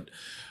world. But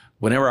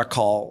whenever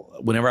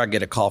I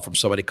get a call from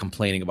somebody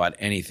complaining about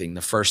anything,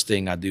 the first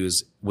thing I do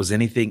is, was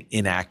anything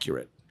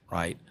inaccurate,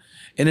 right?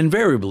 And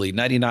invariably,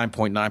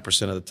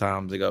 99.9% of the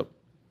time, they go,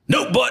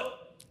 no, but.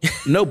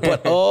 No,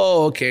 but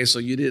oh, okay. So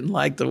you didn't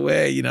like the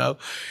way,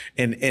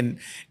 and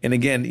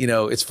again,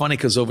 it's funny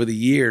because over the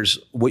years,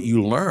 what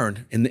you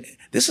learn, and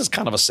this is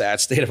kind of a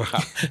sad state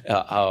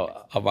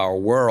of our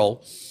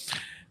world,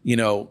 we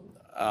do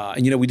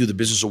the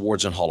Business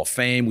Awards and Hall of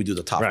Fame. We do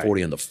the top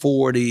 40 and the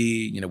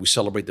 40. We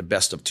celebrate the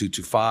best of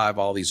 225.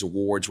 All these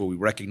awards where we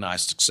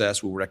recognize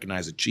success, we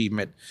recognize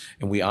achievement,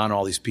 and we honor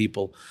all these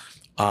people.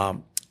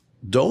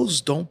 Those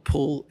don't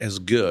pull as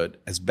good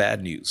as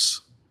bad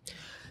news.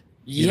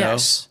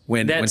 Yes.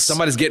 When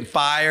somebody's getting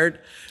fired,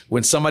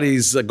 when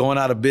somebody's going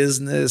out of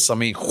business,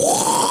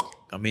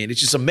 it's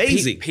just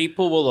amazing.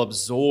 People will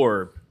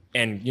absorb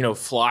and,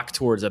 flock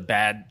towards a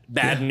bad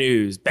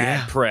news,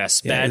 bad press,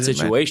 bad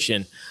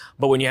situation.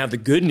 But when you have the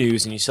good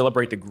news and you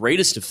celebrate the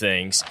greatest of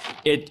things,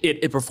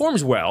 it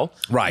performs well,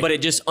 right? But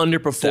it just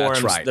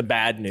underperforms the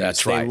bad news.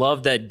 That's right. They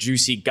love that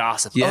juicy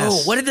gossip. Yes.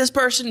 Oh, what did this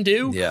person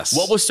do? Yes.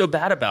 What was so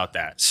bad about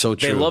that? So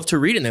true. They love to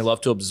read it and they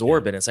love to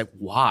absorb it. It's like,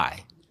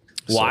 why?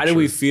 Why do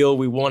we feel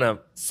we want to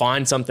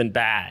find something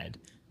bad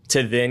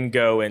to then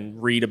go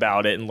and read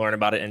about it and learn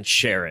about it and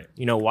share it?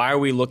 Why are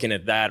we looking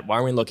at that? Why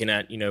are we looking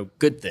at,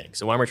 good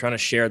things? And why are we trying to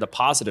share the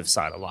positive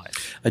side of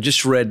life? I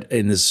just read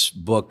in this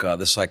book,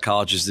 the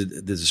psychologist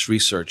did this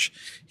research.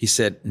 He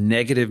said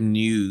negative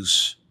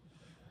news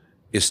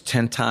is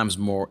 10 times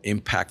more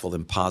impactful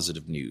than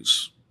positive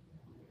news.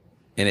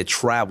 And it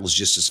travels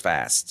just as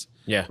fast.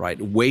 Yeah. Right?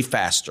 Way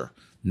faster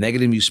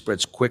Negative news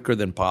spreads quicker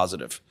than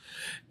positive.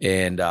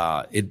 And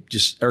it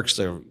just irks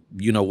the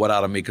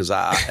out of me because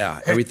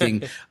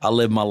everything I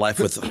live my life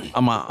with,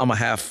 I'm a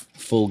half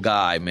full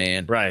guy,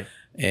 man. Right.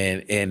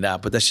 And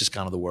but that's just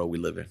kind of the world we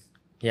live in.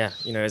 Yeah.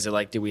 Is it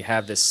like, do we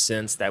have this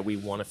sense that we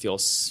want to feel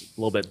a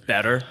little bit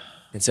better?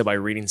 And so by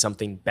reading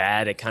something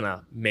bad, it kind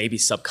of maybe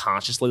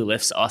subconsciously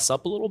lifts us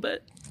up a little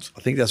bit. I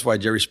think that's why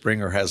Jerry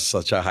Springer has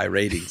such a high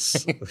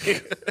ratings.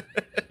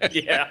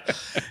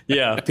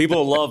 Yeah.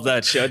 People love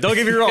that show. Don't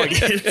get me wrong.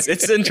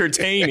 It's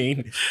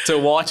entertaining to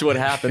watch what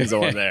happens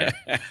on there.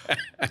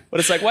 But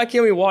it's like, why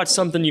can't we watch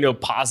something,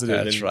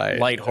 positive and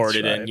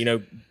lighthearted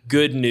and,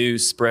 good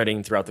news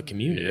spreading throughout the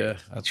community? Yeah,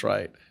 that's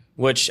right.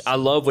 Which I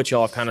love what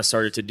y'all kind of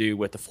started to do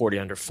with the 40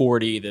 under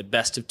 40, the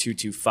best of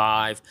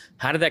 225.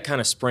 How did that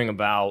kind of spring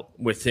about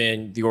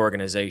within the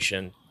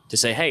organization to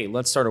say, hey,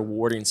 let's start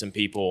awarding some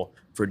people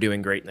for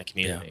doing great in the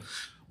community? Yeah.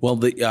 Well,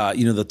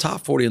 the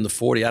top 40 and the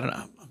 40,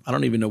 I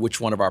don't even know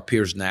which one of our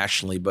peers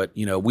nationally, but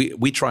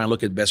we try and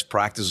look at best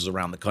practices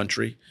around the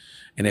country.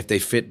 And if they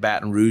fit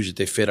Baton Rouge, if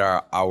they fit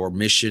our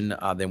mission,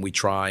 then we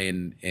try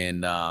and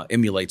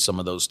emulate some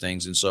of those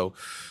things. And so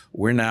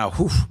we're now,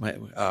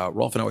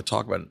 Rolf and I were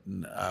talking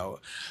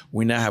about,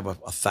 we now have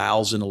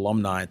 1,000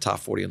 alumni in top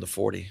 40 and the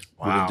 40.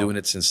 Wow. We've been doing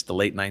it since the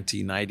late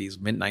 1990s,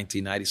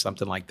 mid-1990s,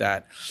 something like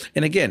that.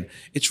 And again,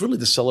 it's really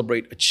to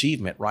celebrate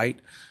achievement, right?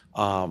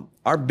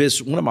 Our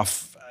business,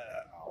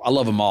 I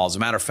love them all. As a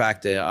matter of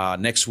fact,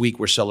 next week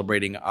we're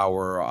celebrating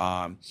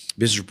our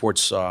Business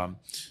Report's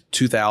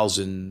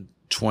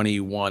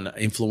 2021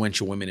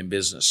 Influential Women in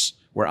Business.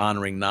 We're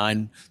honoring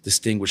 9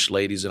 distinguished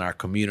ladies in our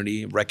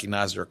community,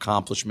 recognize their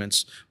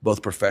accomplishments,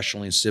 both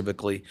professionally and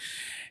civically.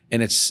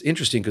 And it's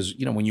interesting because,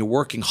 when you're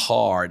working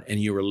hard and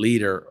you're a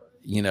leader,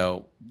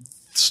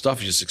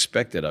 stuff is just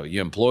expected of you.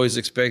 Your employees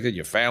expect it,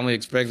 your family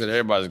expects it,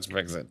 everybody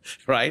expects it,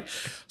 right?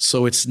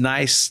 So it's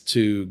nice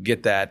to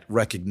get that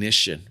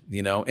recognition,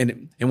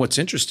 And what's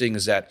interesting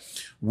is that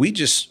we're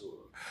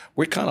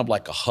kind of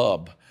like a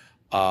hub.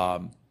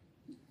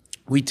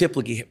 We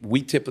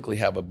typically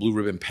have a blue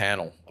ribbon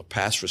panel of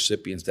past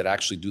recipients that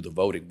actually do the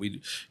voting.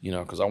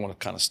 Because I want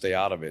to kind of stay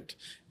out of it,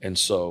 and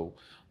so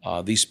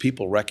these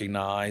people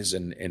recognize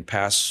and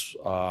past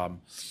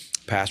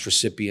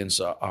recipients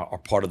are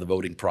part of the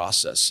voting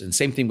process. And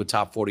same thing with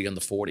top 40 and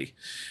the 40.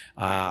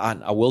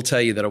 I will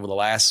tell you that over the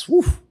last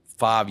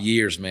 5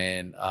 years,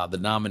 man, the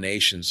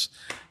nominations,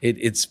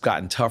 it's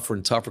gotten tougher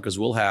and tougher because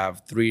we'll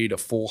have 300 to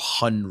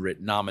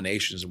 400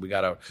 nominations, and we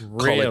got to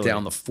cull it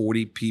down to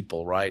 40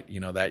 people, right?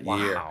 That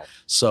year.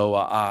 So,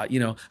 I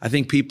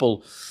think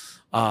people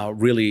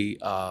really,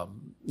 of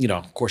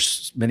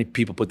course, many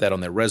people put that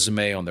on their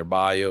resume, on their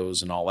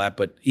bios and all that.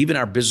 But even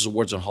our Business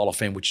Awards and Hall of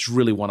Fame, which is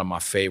really one of my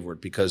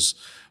favorite because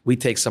we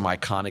take some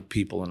iconic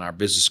people in our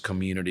business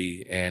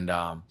community and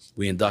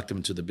we induct them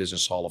into the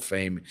Business Hall of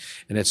Fame.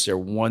 And it's their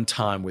one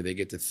time where they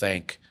get to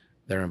thank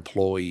their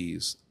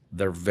employees,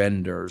 their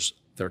vendors,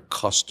 their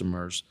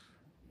customers,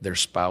 their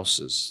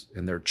spouses,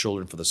 and their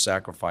children for the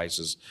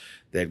sacrifices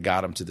that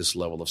got them to this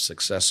level of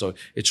success. So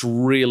it's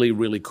really,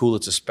 really cool.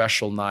 It's a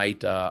special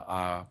night.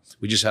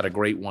 We just had a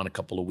great one a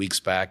couple of weeks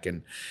back,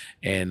 and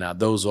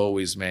those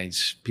always, man,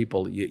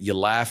 people, you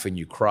laugh and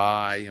you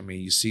cry. I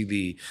mean, you see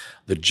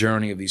the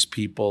journey of these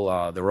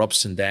people, their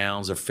ups and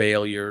downs, their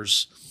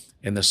failures,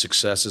 and their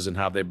successes, and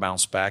how they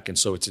bounce back. And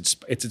so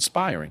it's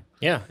inspiring.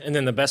 Yeah, and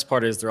then the best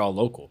part is they're all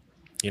local.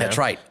 That's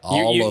right.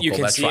 You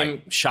can see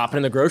them shopping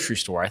in the grocery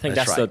store. I think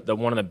that's the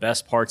one of the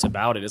best parts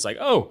about it. Is like,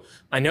 oh,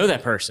 I know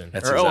that person,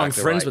 I'm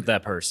friends with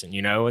that person.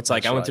 It's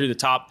like I went through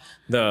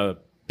the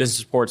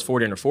Business Report's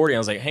 40 under 40. I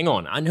was like, hang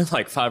on, I know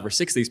like 5 or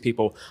 6 of these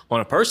people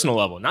on a personal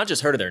level, not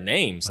just heard of their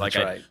names. That's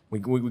like we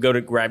go to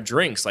grab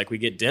drinks, like we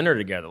get dinner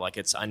together. Like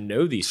I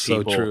know these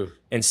people. So true.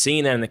 And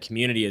seeing that in the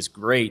community is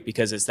great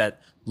because it's that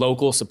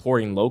local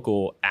supporting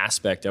local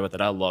aspect of it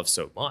that I love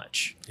so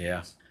much.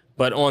 Yeah.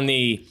 But on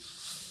the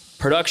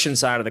production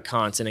side of the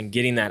content and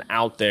getting that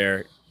out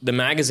there, the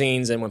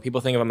magazines, and when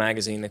people think of a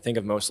magazine, they think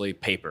of mostly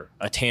paper,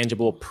 a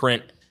tangible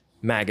print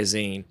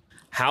magazine.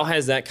 How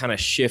has that kind of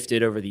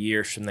shifted over the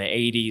years from the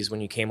 80s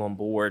when you came on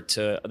board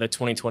to the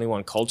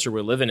 2021 culture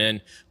we're living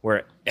in,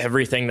 where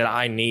everything that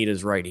I need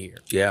is right here?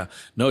 Yeah,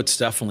 no, it's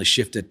definitely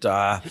shifted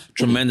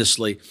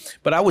tremendously.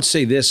 But I would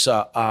say this,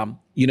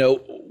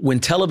 when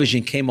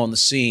television came on the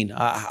scene,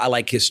 I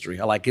like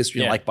history. I like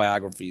history. Yeah. I like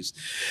biographies.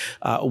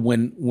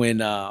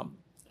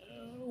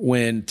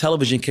 When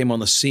television came on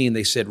the scene,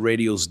 they said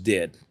radio's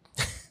dead.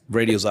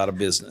 Radio's out of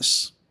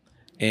business.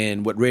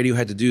 And what radio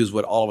had to do is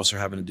what all of us are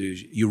having to do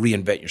is you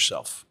reinvent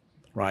yourself,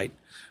 right?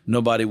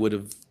 Nobody would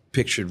have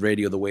pictured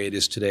radio the way it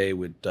is today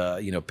with,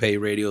 pay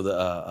radio,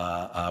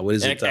 what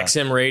is it?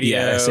 XM radio.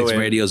 Yeah, XM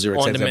radio,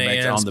 Zero on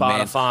demand,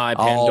 Spotify,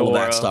 Pandora. All of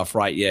that stuff,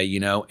 right?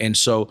 Yeah, And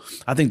so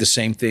I think the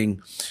same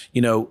thing,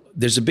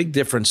 there's a big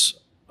difference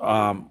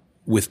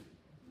with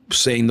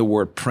saying the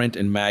word print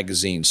and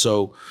magazine.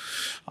 So,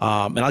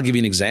 and I'll give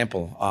you an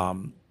example.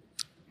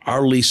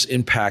 Our lease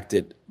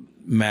impacted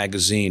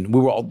magazine,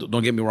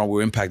 don't get me wrong, we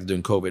were impacted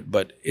during COVID,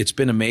 but it's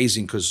been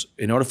amazing because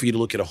in order for you to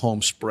look at a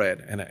home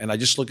spread, and I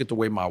just look at the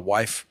way my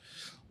wife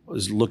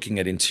is looking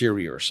at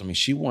interiors. I mean,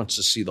 she wants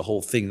to see the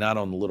whole thing, not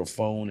on the little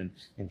phone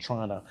and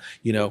trying to,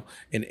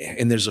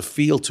 and there's a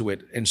feel to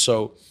it. And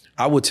so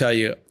I will tell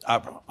you,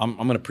 I'm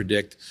going to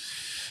predict,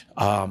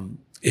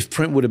 if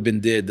print would have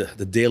been dead,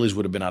 the dailies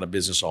would have been out of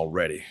business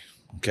already.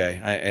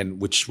 Okay,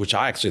 and which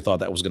I actually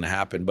thought that was going to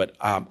happen, but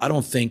I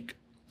don't think.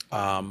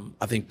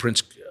 I think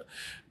prints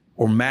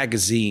or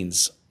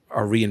magazines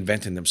are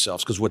reinventing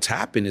themselves, because what's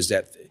happened is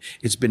that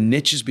it's been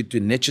niches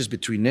between niches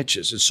between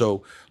niches. And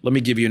so let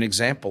me give you an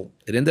example.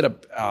 It ended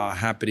up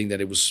happening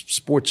that it was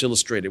Sports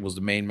Illustrated was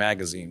the main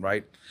magazine,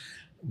 right?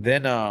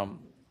 Then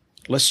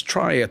let's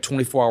try a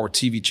 24-hour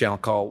TV channel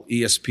called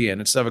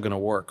ESPN. It's never going to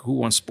work. Who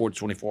wants sports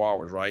 24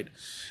 hours, right?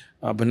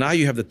 But now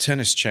you have the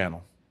tennis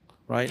channel.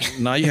 Right?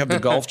 Now you have the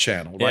golf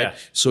channel, right? Yeah.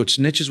 So it's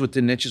niches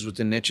within niches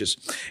within niches.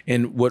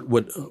 And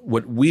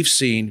what we've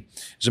seen,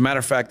 as a matter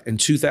of fact, in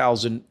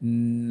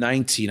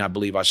 2019, I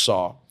believe I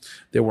saw,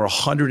 there were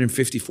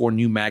 154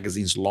 new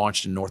magazines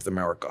launched in North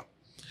America.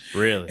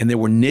 Really? And there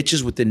were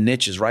niches within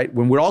niches, right?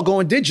 When we're all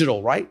going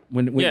digital, right?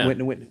 When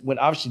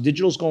obviously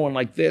digital's going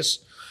like this.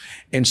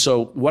 And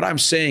so what I'm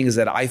saying is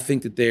that I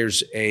think that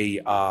there's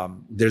a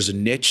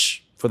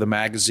niche for the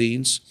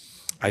magazines.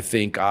 I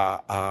think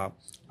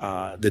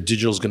the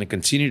digital is going to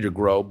continue to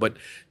grow, but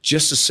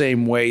just the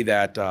same way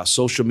that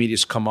social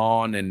media's come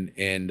on,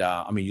 and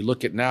I mean, you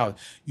look at now,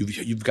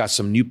 you've got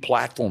some new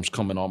platforms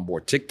coming on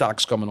board.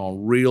 TikTok's coming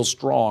on real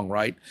strong,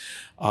 right?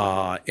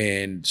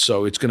 And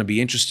so it's going to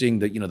be interesting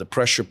that the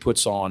pressure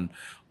puts on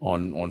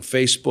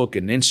Facebook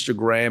and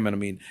Instagram, and I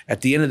mean,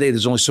 at the end of the day,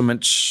 there's only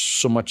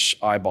so much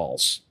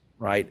eyeballs,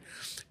 right?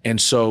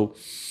 And so.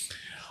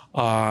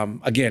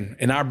 Again,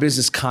 in our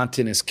business,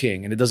 content is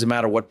king, and it doesn't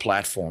matter what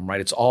platform, right?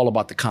 It's all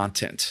about the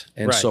content.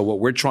 And right. So what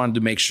we're trying to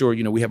make sure,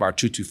 we have our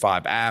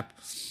 225 app.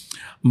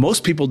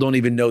 Most people don't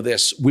even know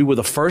this. We were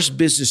the first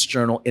business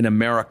journal in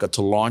America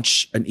to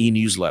launch an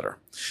e-newsletter.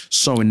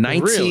 So in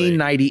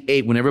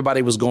 1998, when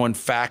everybody was going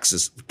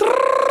faxes,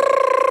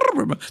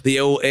 the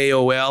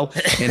AOL,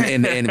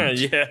 and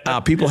yeah.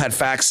 People had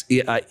fax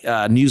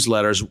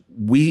newsletters,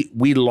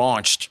 we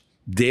launched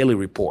Daily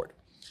Report.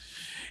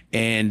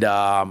 And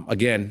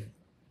again,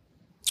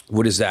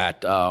 what is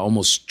that?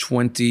 Almost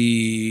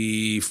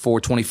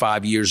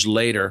 25 years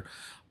later,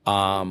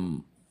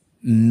 none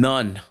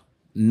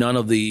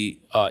of the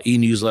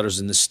e-newsletters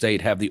in the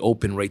state have the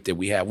open rate that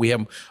we have. We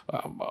have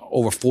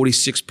over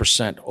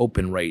 46%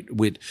 open rate,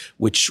 which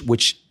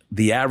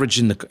the average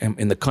in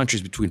the country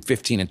is between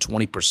 15 and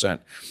 20%.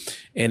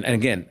 And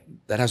again,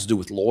 that has to do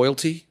with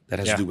loyalty. That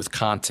has to do with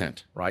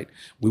content, right?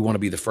 We want to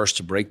be the first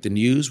to break the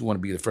news. We want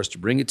to be the first to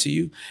bring it to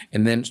you.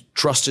 And then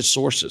trusted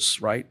sources,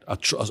 right? A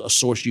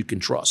source you can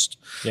trust.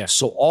 Yeah.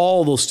 So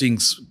all those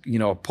things,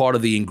 are part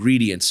of the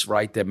ingredients,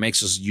 right, that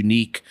makes us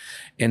unique.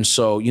 And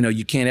so,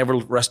 you can't ever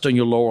rest on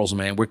your laurels,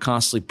 man. We're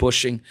constantly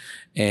pushing.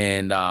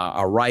 And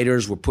our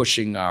writers, we're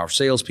pushing our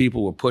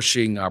salespeople, we're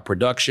pushing our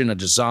production, our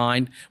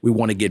design. We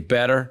want to get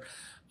better.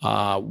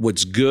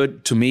 What's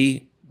good to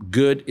me,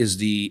 good is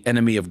the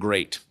enemy of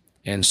great.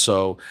 And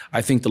so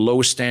I think the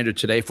lowest standard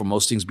today for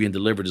most things being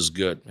delivered is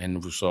good.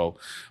 And so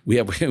we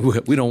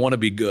don't want to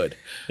be good.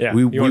 Yeah,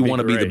 we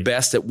want to be the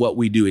best at what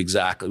we do.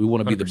 Exactly. We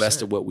want to be the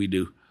best at what we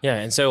do. Yeah.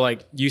 And so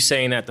like you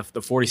saying that the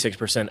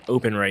 46%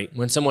 open rate,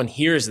 when someone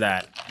hears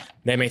that,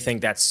 they may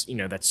think that's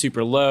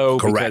super low.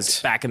 Correct.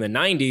 Because back in the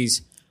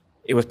 90s,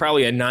 it was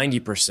probably a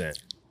 90%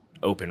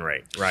 open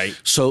rate, right?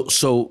 So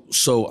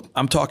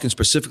I'm talking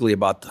specifically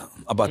about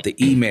the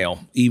emails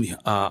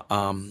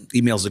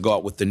that go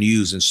out with the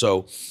news. And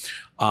so,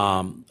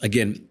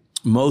 again,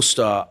 most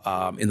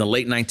in the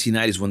late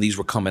 1990s when these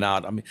were coming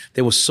out, I mean,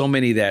 there was so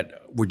many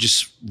that were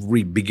just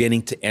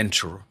beginning to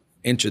enter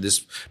this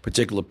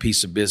particular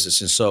piece of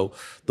business. And so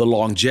the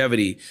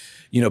longevity,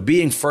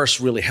 being first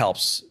really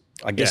helps.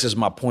 I guess is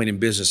my point in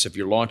business. If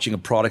you're launching a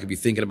product, if you're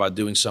thinking about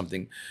doing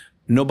something,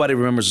 nobody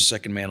remembers the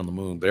second man on the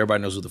moon, but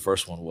everybody knows who the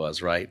first one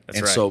was, right?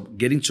 That's right. So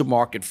getting to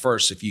market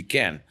first, if you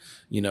can,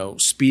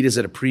 speed is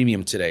at a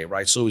premium today,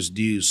 right? So is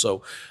news.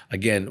 So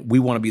again, we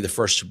want to be the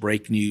first to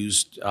break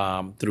news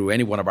through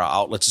any one of our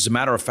outlets. As a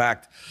matter of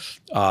fact,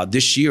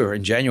 this year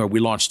in January, we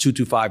launched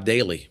 225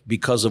 Daily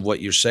because of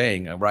what you're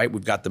saying, right?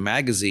 We've got the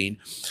magazine,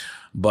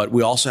 but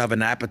we also have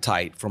an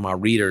appetite from our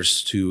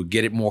readers to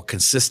get it more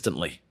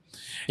consistently.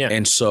 Yeah.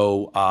 And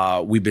so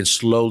we've been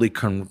slowly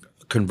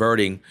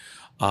converting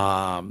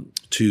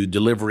to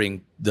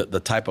delivering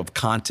the type of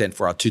content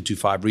for our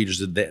 225 readers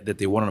that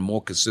they want on a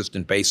more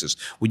consistent basis.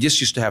 We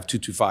just used to have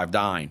 225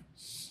 Dine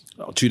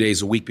 2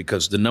 days a week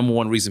because the number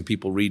one reason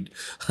people read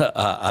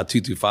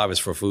 225 is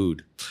for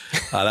food.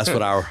 That's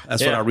what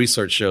our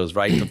research shows,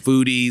 right? The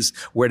foodies,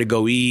 where to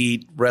go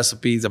eat,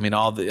 recipes. I mean,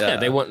 all the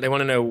they want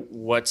to know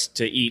what's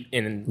to eat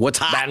in what's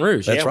hot. Baton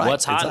Rouge. That's right.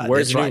 What's hot?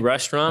 Where's the new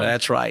restaurant?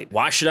 That's right.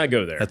 Why should I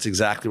go there? That's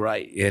exactly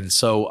right. And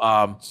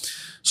so.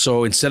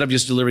 So instead of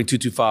just delivering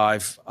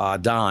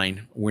 225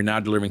 Dine, we're now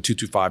delivering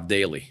 225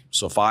 Daily.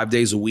 So 5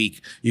 days a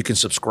week, you can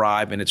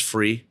subscribe and it's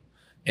free.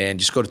 and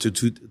just go to the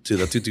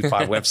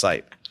 225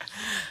 website.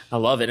 I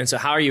love it. And so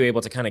how are you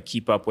able to kind of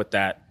keep up with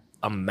that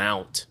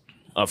amount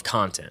of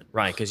content,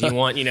 right? Because you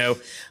want,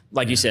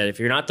 like you said, if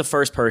you're not the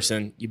first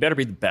person, you better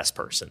be the best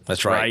person.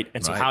 That's right.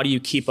 And so how do you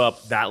keep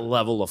up that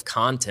level of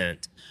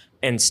content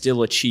and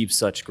still achieve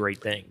such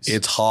great things?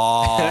 It's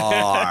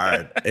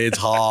hard. It's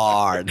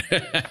hard.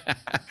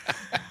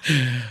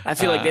 I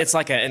feel like it's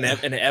like an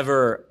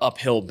ever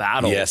uphill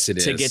battle. Yes, it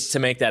to is. get to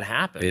make that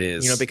happen. It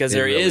is. Because It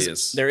there really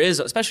is,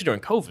 especially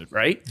during COVID,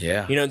 right?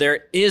 Yeah.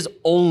 There is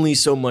only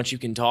so much you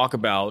can talk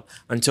about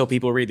until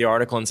people read the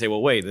article and say,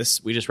 well, wait,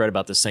 we just read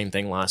about the same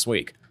thing last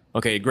week.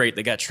 Okay, great.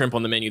 They got shrimp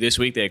on the menu this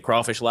week. They had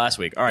crawfish last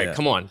week. All right,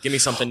 come on. Give me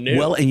something new.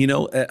 Well, and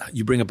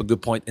you bring up a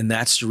good point, and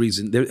that's the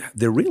reason.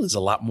 There really is a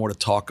lot more to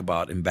talk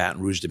about in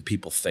Baton Rouge than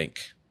people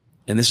think.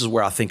 And this is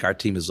where I think our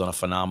team has done a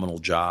phenomenal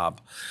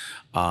job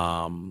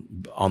on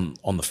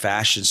the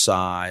fashion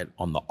side,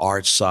 on the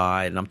art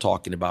side. And I'm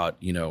talking about,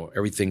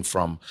 everything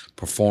from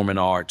performing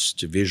arts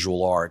to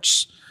visual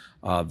arts,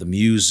 the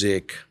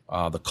music,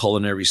 the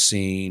culinary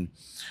scene,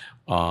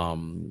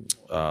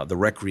 the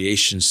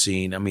recreation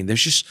scene. I mean,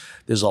 there's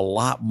a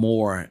lot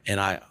more. And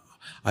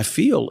I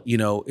feel,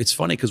 it's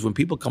funny because when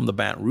people come to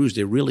Baton Rouge,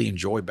 they really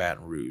enjoy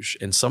Baton Rouge.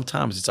 And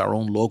sometimes it's our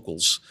own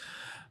locals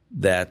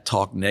that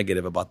talk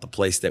negative about the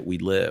place that we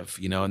live,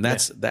 and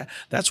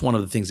that's one of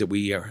the things that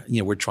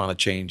we're trying to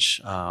change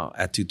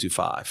at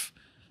 225.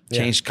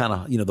 Change kind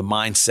of, the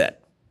mindset.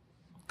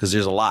 Because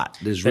there's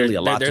really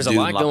a lot to do. There's a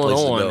lot going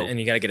on, go. and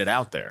you got to get it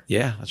out there.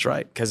 Yeah, that's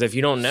right. Because if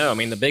you don't know,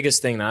 the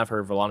biggest thing that I've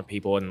heard of a lot of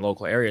people in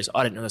local areas,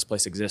 I didn't know this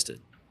place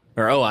existed.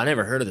 Or, I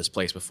never heard of this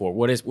place before.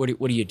 What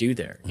do you do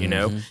there?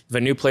 If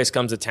a new place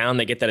comes to town,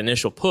 they get that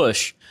initial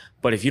push.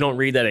 But if you don't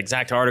read that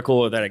exact article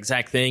or that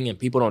exact thing and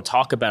people don't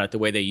talk about it the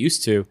way they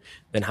used to,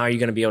 then how are you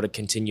going to be able to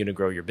continue to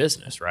grow your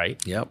business,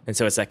 right? Yep. And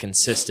so it's that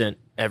consistent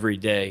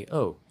everyday,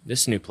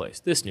 this new place,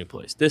 this new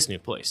place, this new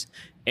place.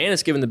 And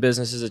it's giving the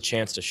businesses a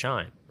chance to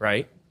shine,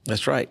 right?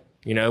 That's right.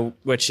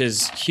 Which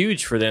is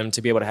huge for them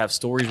to be able to have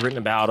stories written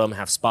about them,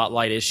 have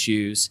spotlight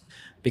issues,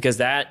 because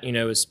that,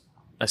 is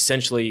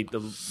essentially the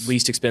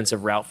least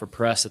expensive route for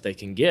press that they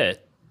can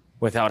get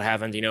without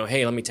having to,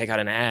 hey, let me take out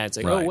an ad. It's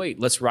like, right. Oh, wait,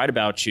 let's write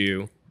about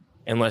you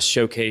and let's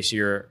showcase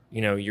your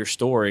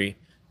story,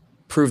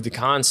 prove the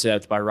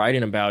concept by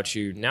writing about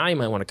you. Now you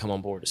might want to come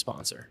on board to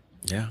sponsor.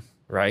 Yeah.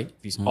 Right?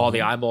 All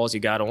the eyeballs you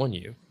got on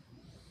you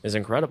is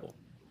incredible.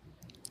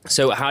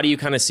 So how do you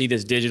kind of see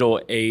this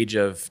digital age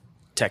of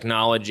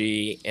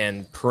technology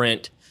and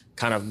print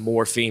kind of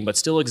morphing, but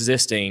still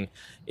existing?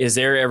 Is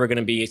there ever going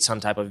to be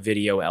some type of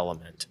video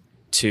element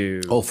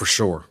to? Oh, for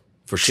sure.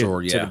 For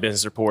sure, yeah. To the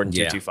business report in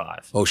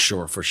 225. Oh,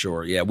 sure, for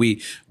sure. Yeah,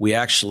 we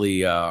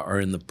actually are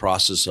in the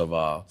process of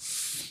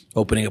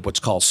opening up what's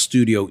called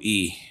Studio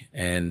E,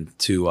 and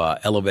to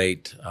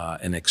elevate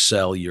and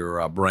excel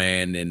your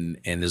brand, and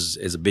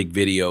is a big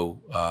video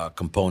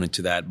component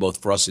to that,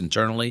 both for us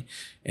internally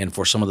and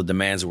for some of the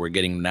demands that we're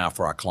getting now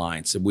for our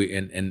clients. And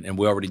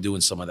we're already doing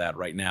some of that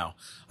right now.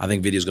 I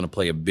think video is going to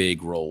play a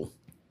big role,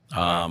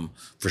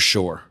 for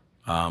sure.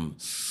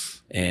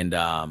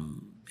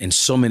 In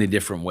so many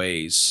different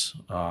ways,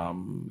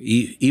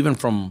 even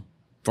from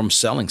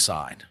selling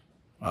side,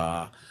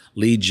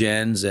 lead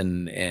gens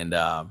and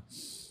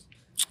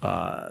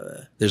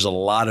there's a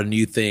lot of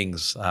new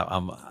things.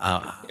 I'm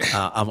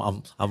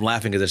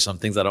laughing because there's some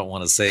things I don't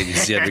want to say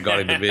just yet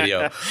regarding the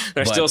video.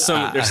 There's still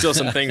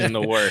some things in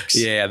the works.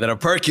 Yeah, that are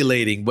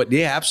percolating. But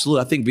yeah,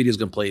 absolutely. I think video is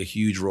going to play a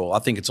huge role. I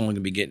think it's only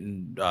going to be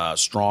getting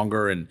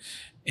stronger, and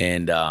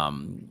there's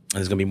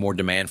going to be more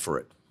demand for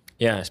it.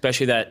 Yeah,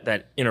 especially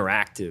that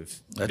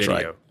interactive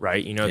video,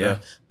 right?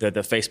 The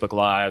Facebook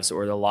Lives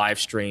or the live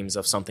streams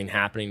of something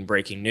happening,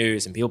 breaking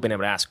news, and people being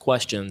able to ask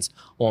questions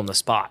on the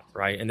spot,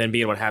 right? And then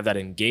being able to have that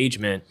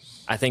engagement.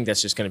 I think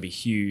that's just going to be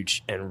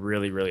huge and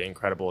really, really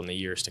incredible in the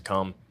years to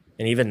come.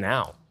 And even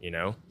now,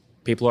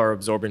 people are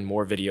absorbing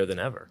more video than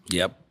ever.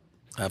 Yep,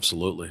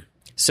 absolutely.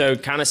 So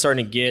kind of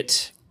starting to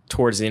get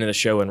towards the end of the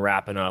show and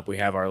wrapping up, we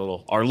have our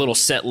little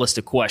set list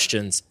of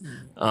questions.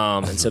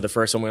 And so the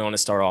first one we want to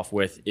start off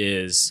with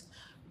is,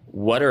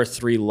 what are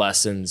 3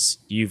 lessons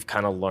you've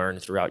kind of learned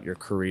throughout your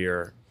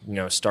career,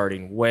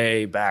 starting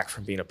way back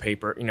from being a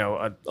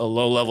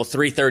low-level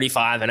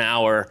 335 an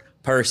hour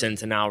person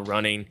to now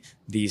running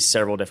these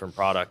several different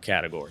product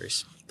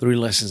categories? 3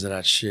 lessons that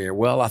I'd share.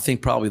 Well, I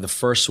think probably the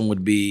first one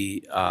would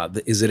be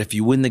is that if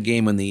you win the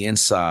game on the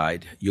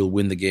inside, you'll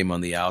win the game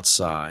on the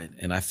outside.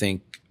 And I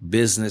think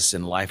business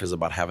and life is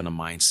about having a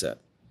mindset.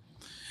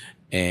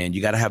 And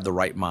you got to have the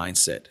right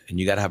mindset, and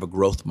you got to have a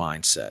growth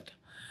mindset.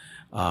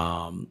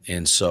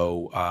 And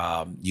so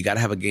you got to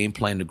have a game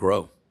plan to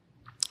grow.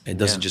 It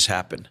doesn't just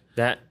happen.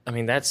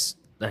 That's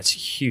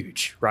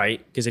huge,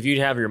 right? Because if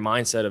you have your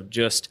mindset of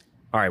just,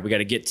 all right, we got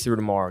to get through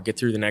tomorrow, get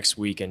through the next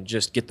week, and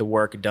just get the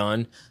work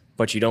done,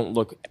 but you don't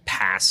look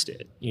past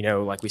it.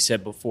 Like we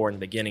said before in the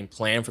beginning,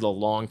 plan for the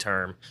long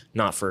term,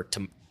 not for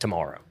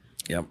tomorrow.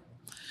 Yep.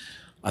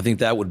 I think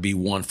that would be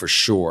one for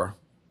sure.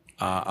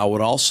 I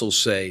would also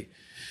say,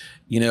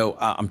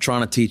 I'm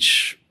trying to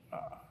teach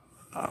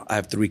I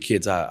have 3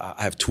 kids. I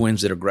have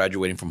twins that are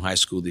graduating from high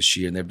school this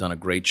year, and they've done a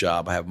great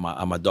job. I have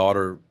my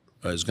daughter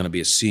is going to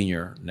be a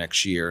senior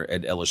next year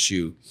at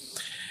LSU.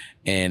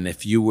 And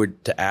if you were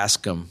to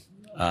ask them,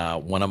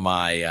 one of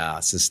my,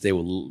 since they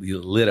were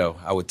little,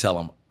 I would tell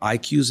them,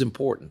 IQ is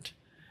important,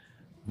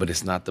 but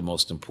it's not the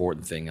most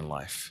important thing in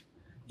life.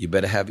 You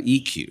better have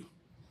EQ.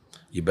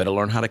 You better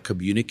learn how to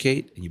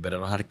communicate, and you better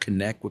learn how to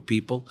connect with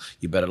people.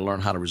 You better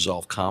learn how to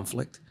resolve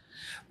conflict.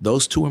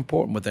 Those 2 are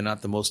important, but they're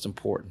not the most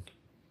important.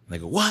 And they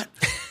go, what?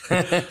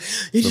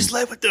 You just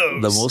led with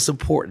those. The most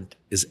important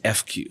is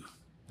FQ,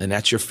 and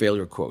that's your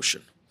failure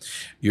quotient.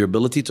 Your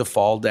ability to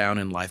fall down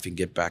in life and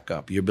get back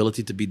up. Your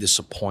ability to be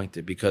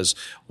disappointed, because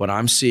what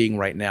I'm seeing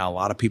right now, a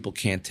lot of people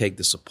can't take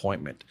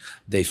disappointment.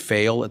 They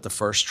fail at the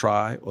first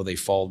try, or they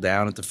fall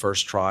down at the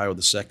first try or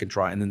the second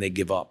try, and then they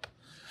give up.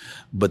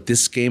 But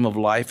this game of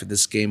life and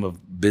this game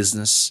of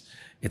business,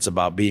 it's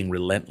about being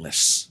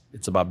relentless.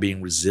 It's about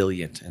being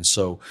resilient. And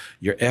so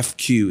your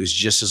FQ is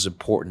just as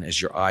important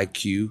as your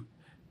IQ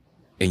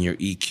and your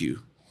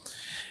EQ.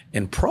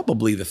 And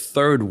probably the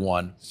third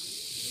one,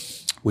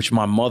 which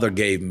my mother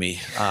gave me,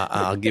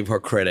 I'll give her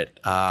credit,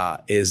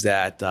 is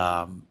that,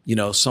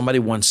 somebody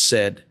once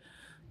said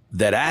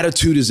that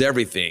attitude is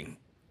everything.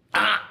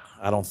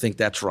 I don't think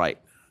that's right,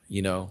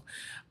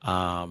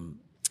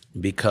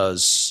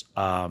 because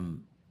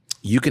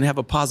you can have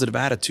a positive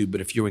attitude,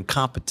 but if you're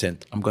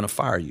incompetent, I'm going to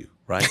fire you,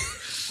 right?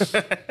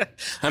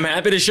 I'm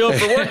happy to show up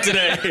for work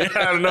today.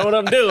 I don't know what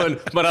I'm doing,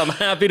 but I'm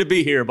happy to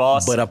be here,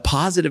 boss. But a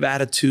positive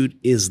attitude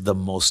is the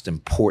most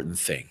important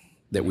thing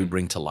that we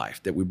bring to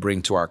life, that we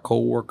bring to our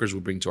coworkers,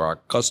 we bring to our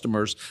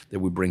customers, that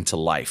we bring to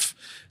life.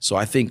 So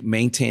I think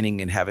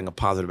maintaining and having a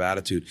positive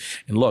attitude,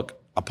 and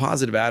look, a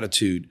positive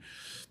attitude,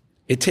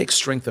 it takes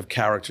strength of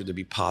character to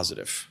be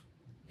positive.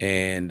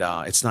 And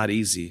it's not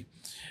easy.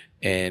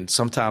 And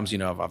sometimes,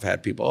 I've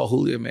had people, oh,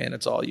 Julio, man,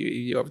 that's all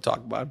you ever talk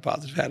about,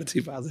 positive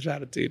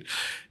attitude.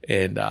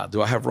 And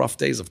do I have rough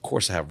days? Of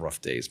course I have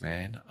rough days,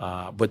 man.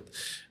 But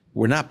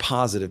we're not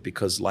positive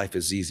because life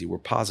is easy. We're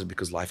positive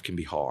because life can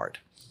be hard.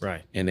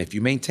 Right. And if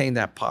you maintain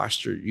that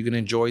posture, you can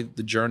enjoy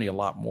the journey a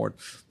lot more.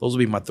 Those will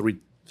be my three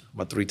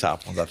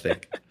top ones, I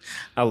think.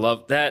 I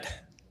love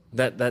that.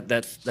 That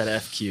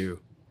FQ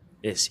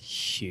is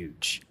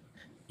huge.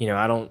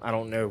 I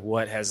don't know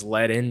what has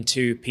led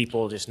into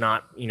people just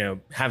not,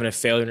 having a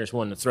failure and just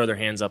wanting to throw their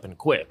hands up and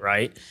quit,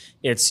 right?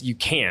 You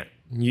can't.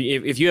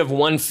 If you have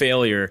one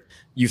failure,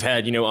 you've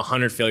had,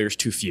 100 failures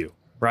too few,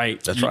 right?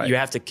 That's right. You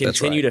have to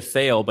continue to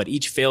fail, but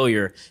each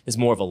failure is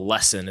more of a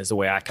lesson, is the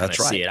way I kind of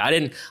see it. I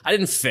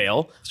didn't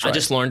fail. Right. I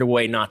just learned a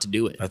way not to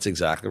do it. That's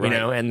exactly right.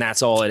 And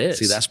that's all it is.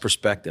 See, that's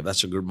perspective.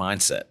 That's a good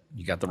mindset.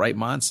 You got the right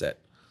mindset.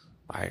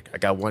 I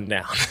got one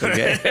down.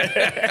 Okay.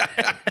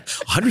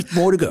 100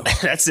 more to go.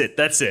 That's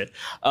it.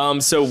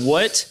 So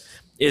what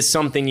is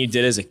something you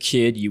did as a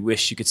kid you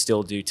wish you could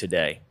still do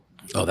today?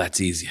 Oh,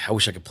 that's easy. I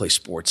wish I could play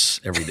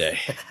sports every day.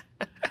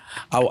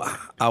 I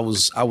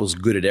was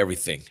good at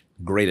everything,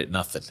 great at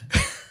nothing.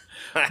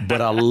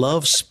 But I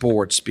love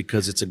sports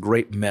because it's a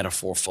great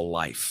metaphor for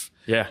life.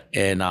 Yeah.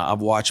 And I've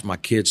watched my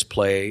kids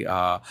play.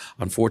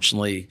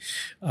 Unfortunately,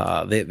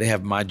 they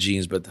have my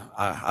genes, but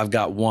I've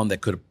got one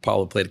that could have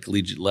probably played at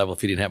collegiate level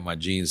if he didn't have my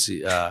genes.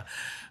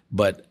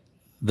 But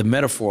the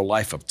metaphor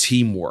life of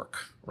teamwork,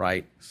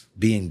 right?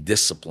 Being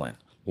disciplined,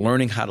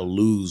 learning how to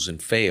lose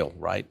and fail,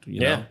 right?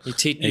 You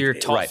teach your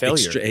taught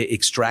failure.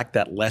 Extract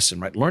that lesson,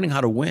 right? Learning how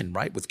to win,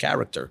 right? With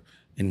character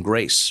and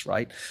grace,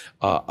 right?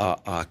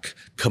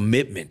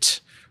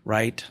 Commitment,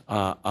 right?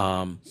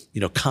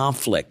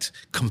 Conflict,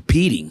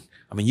 competing.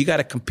 I mean, you got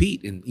to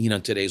compete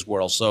in today's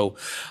world. So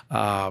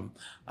I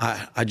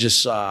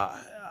just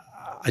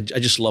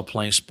love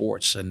playing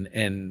sports, and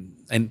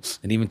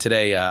even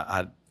today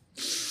I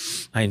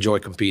enjoy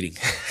competing.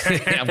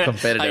 I'm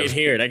competitive. I can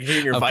hear it. I can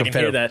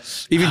hear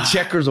that. Even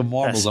checkers or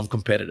marbles, I'm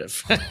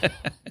competitive.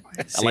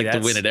 I like to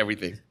win at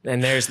everything.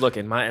 And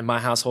in my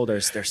household,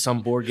 there's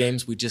some board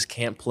games we just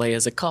can't play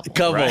as a couple.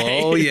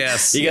 Right? Oh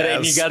yes. You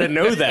gotta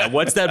know that.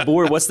 What's that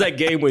board? What's that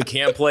game we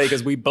can't play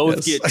because we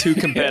both get too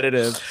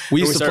competitive? We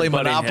used to play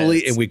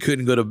Monopoly and we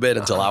couldn't go to bed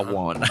until I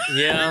won.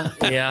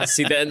 Yeah.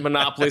 See, then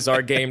Monopoly's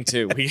our game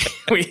too.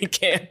 We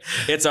can't.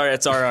 It's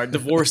our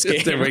divorce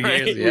game.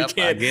 Right? Yep,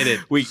 I get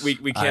it. We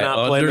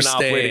cannot play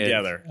Monopoly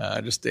together. I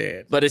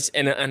understand. But it's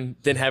and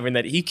then having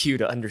that EQ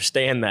to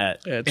understand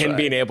that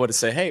being able to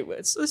say, hey,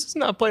 this is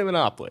not playing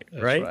Monopoly,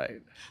 right? That's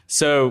right.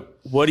 So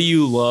what do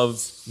you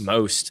love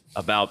most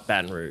about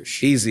Baton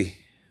Rouge? Easy.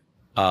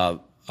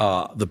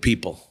 The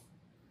people.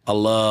 I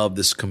love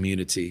this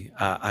community.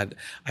 I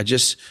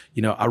just,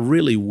 I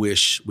really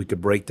wish we could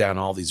break down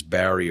all these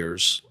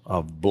barriers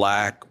of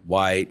black,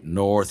 white,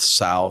 north,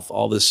 south,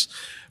 all this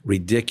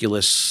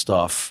ridiculous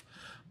stuff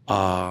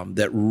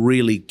that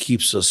really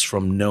keeps us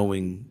from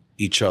knowing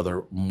each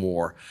other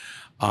more.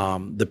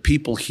 The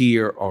people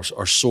here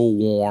are so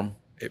warm,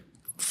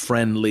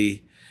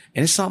 friendly,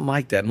 and it's not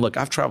like that. And look,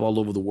 I've traveled all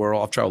over the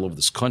world. I've traveled all over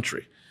this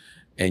country,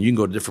 and you can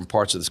go to different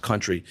parts of this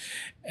country,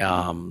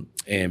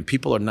 and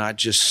people are not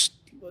just,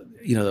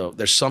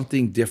 there's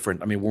something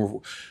different. I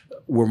mean,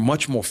 we're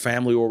much more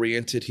family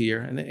oriented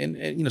here.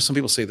 And some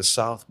people say the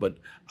South, but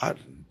I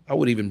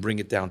would even bring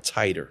it down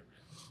tighter.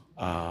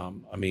 I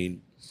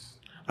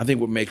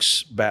think what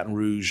makes Baton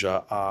Rouge,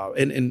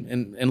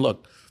 and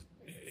look,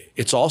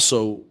 it's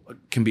also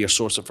can be a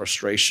source of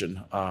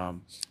frustration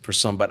for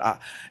some, but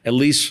at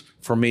least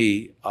for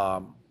me,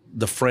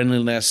 the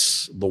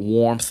friendliness, the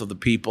warmth of the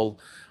people,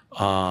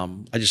 I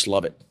just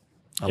love it.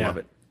 I love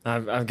it.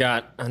 I've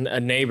got a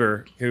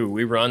neighbor who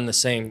we run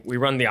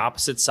the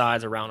opposite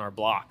sides around our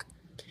block.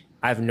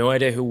 I have no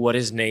idea what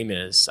his name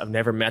is. I've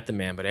never met the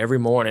man, but every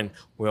morning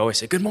we always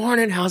say, "Good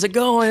morning, how's it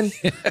going?"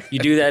 You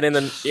do that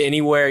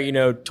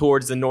anywhere,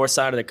 towards the north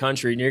side of the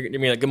country, and you're gonna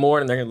be like, "Good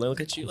morning." They're gonna look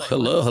at you like,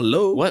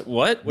 "Hello. What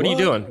are you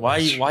doing? Why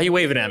are you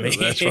waving at me?"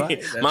 That's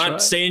right. Right.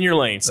 Stay in your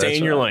lane. Stay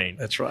in your lane.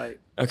 That's right.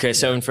 Okay,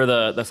 so and for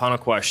the final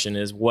question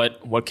is,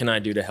 what can I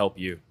do to help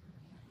you?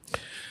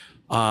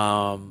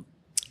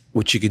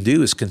 What you can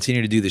do is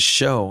continue to do the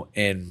show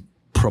and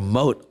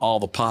promote all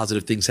the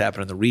positive things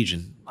happening in the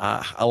region.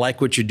 I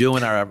like what you're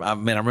doing. I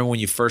remember when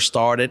you first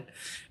started,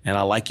 and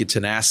I like your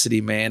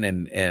tenacity, man,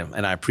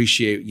 and I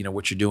appreciate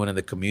what you're doing in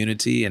the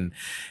community, and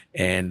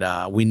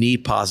we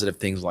need positive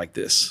things like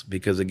this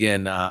because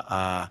again,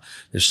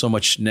 there's so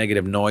much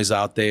negative noise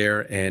out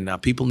there, and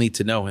people need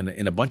to know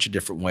in a bunch of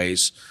different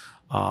ways.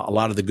 A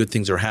lot of the good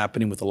things are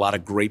happening with a lot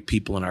of great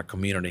people in our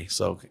community.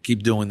 So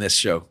keep doing this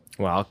show.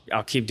 Well,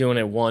 I'll keep doing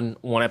it one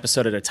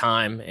episode at a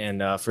time.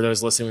 And for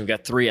those listening, we've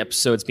got 3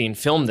 episodes being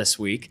filmed this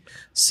week.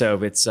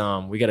 So it's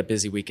we got a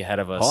busy week ahead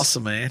of us.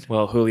 Awesome, man.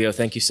 Well, Julio,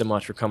 thank you so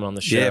much for coming on the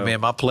show. Yeah,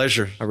 man, my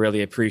pleasure. I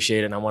really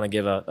appreciate it. And I want to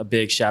give a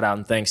big shout out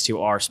and thanks to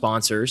our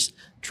sponsors,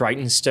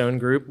 Triton Stone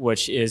Group,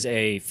 which is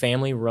a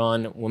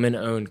family-run,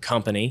 women-owned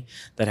company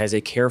that has a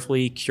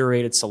carefully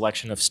curated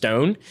selection of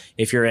stone.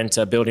 If you're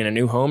into building a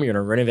new home,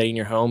 you're renovating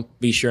your home,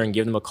 be sure and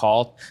give them a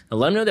call and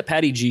let them know that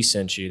Patty G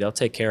sent you. They'll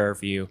take care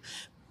of you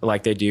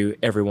like they do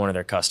every one of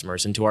their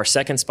customers. And to our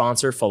second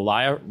sponsor,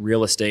 Falaya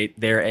Real Estate,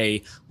 they're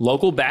a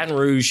local Baton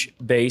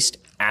Rouge-based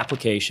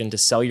application to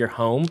sell your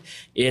home.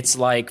 It's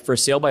like for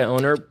sale by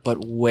owner,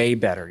 but way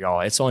better, y'all.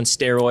 It's on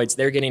steroids.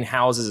 They're getting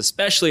houses,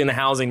 especially in the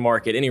housing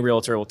market. Any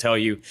realtor will tell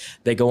you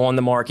they go on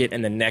the market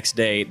and the next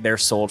day they're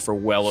sold for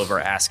well over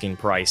asking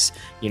price.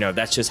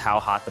 That's just how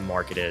hot the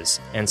market is.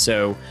 And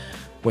so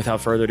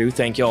without further ado,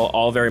 thank you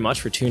all very much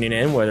for tuning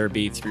in, whether it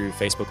be through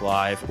Facebook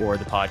Live or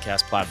the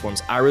podcast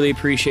platforms. I really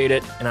appreciate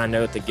it, and I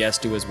know that the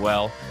guests do as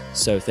well.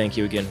 So thank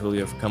you again,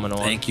 Julio, for coming on.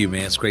 Thank you,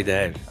 man. It's great to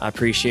have you. I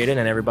appreciate it.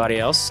 And everybody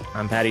else,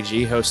 I'm Patty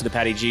G, host of The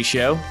Patty G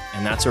Show,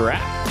 and that's a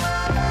wrap.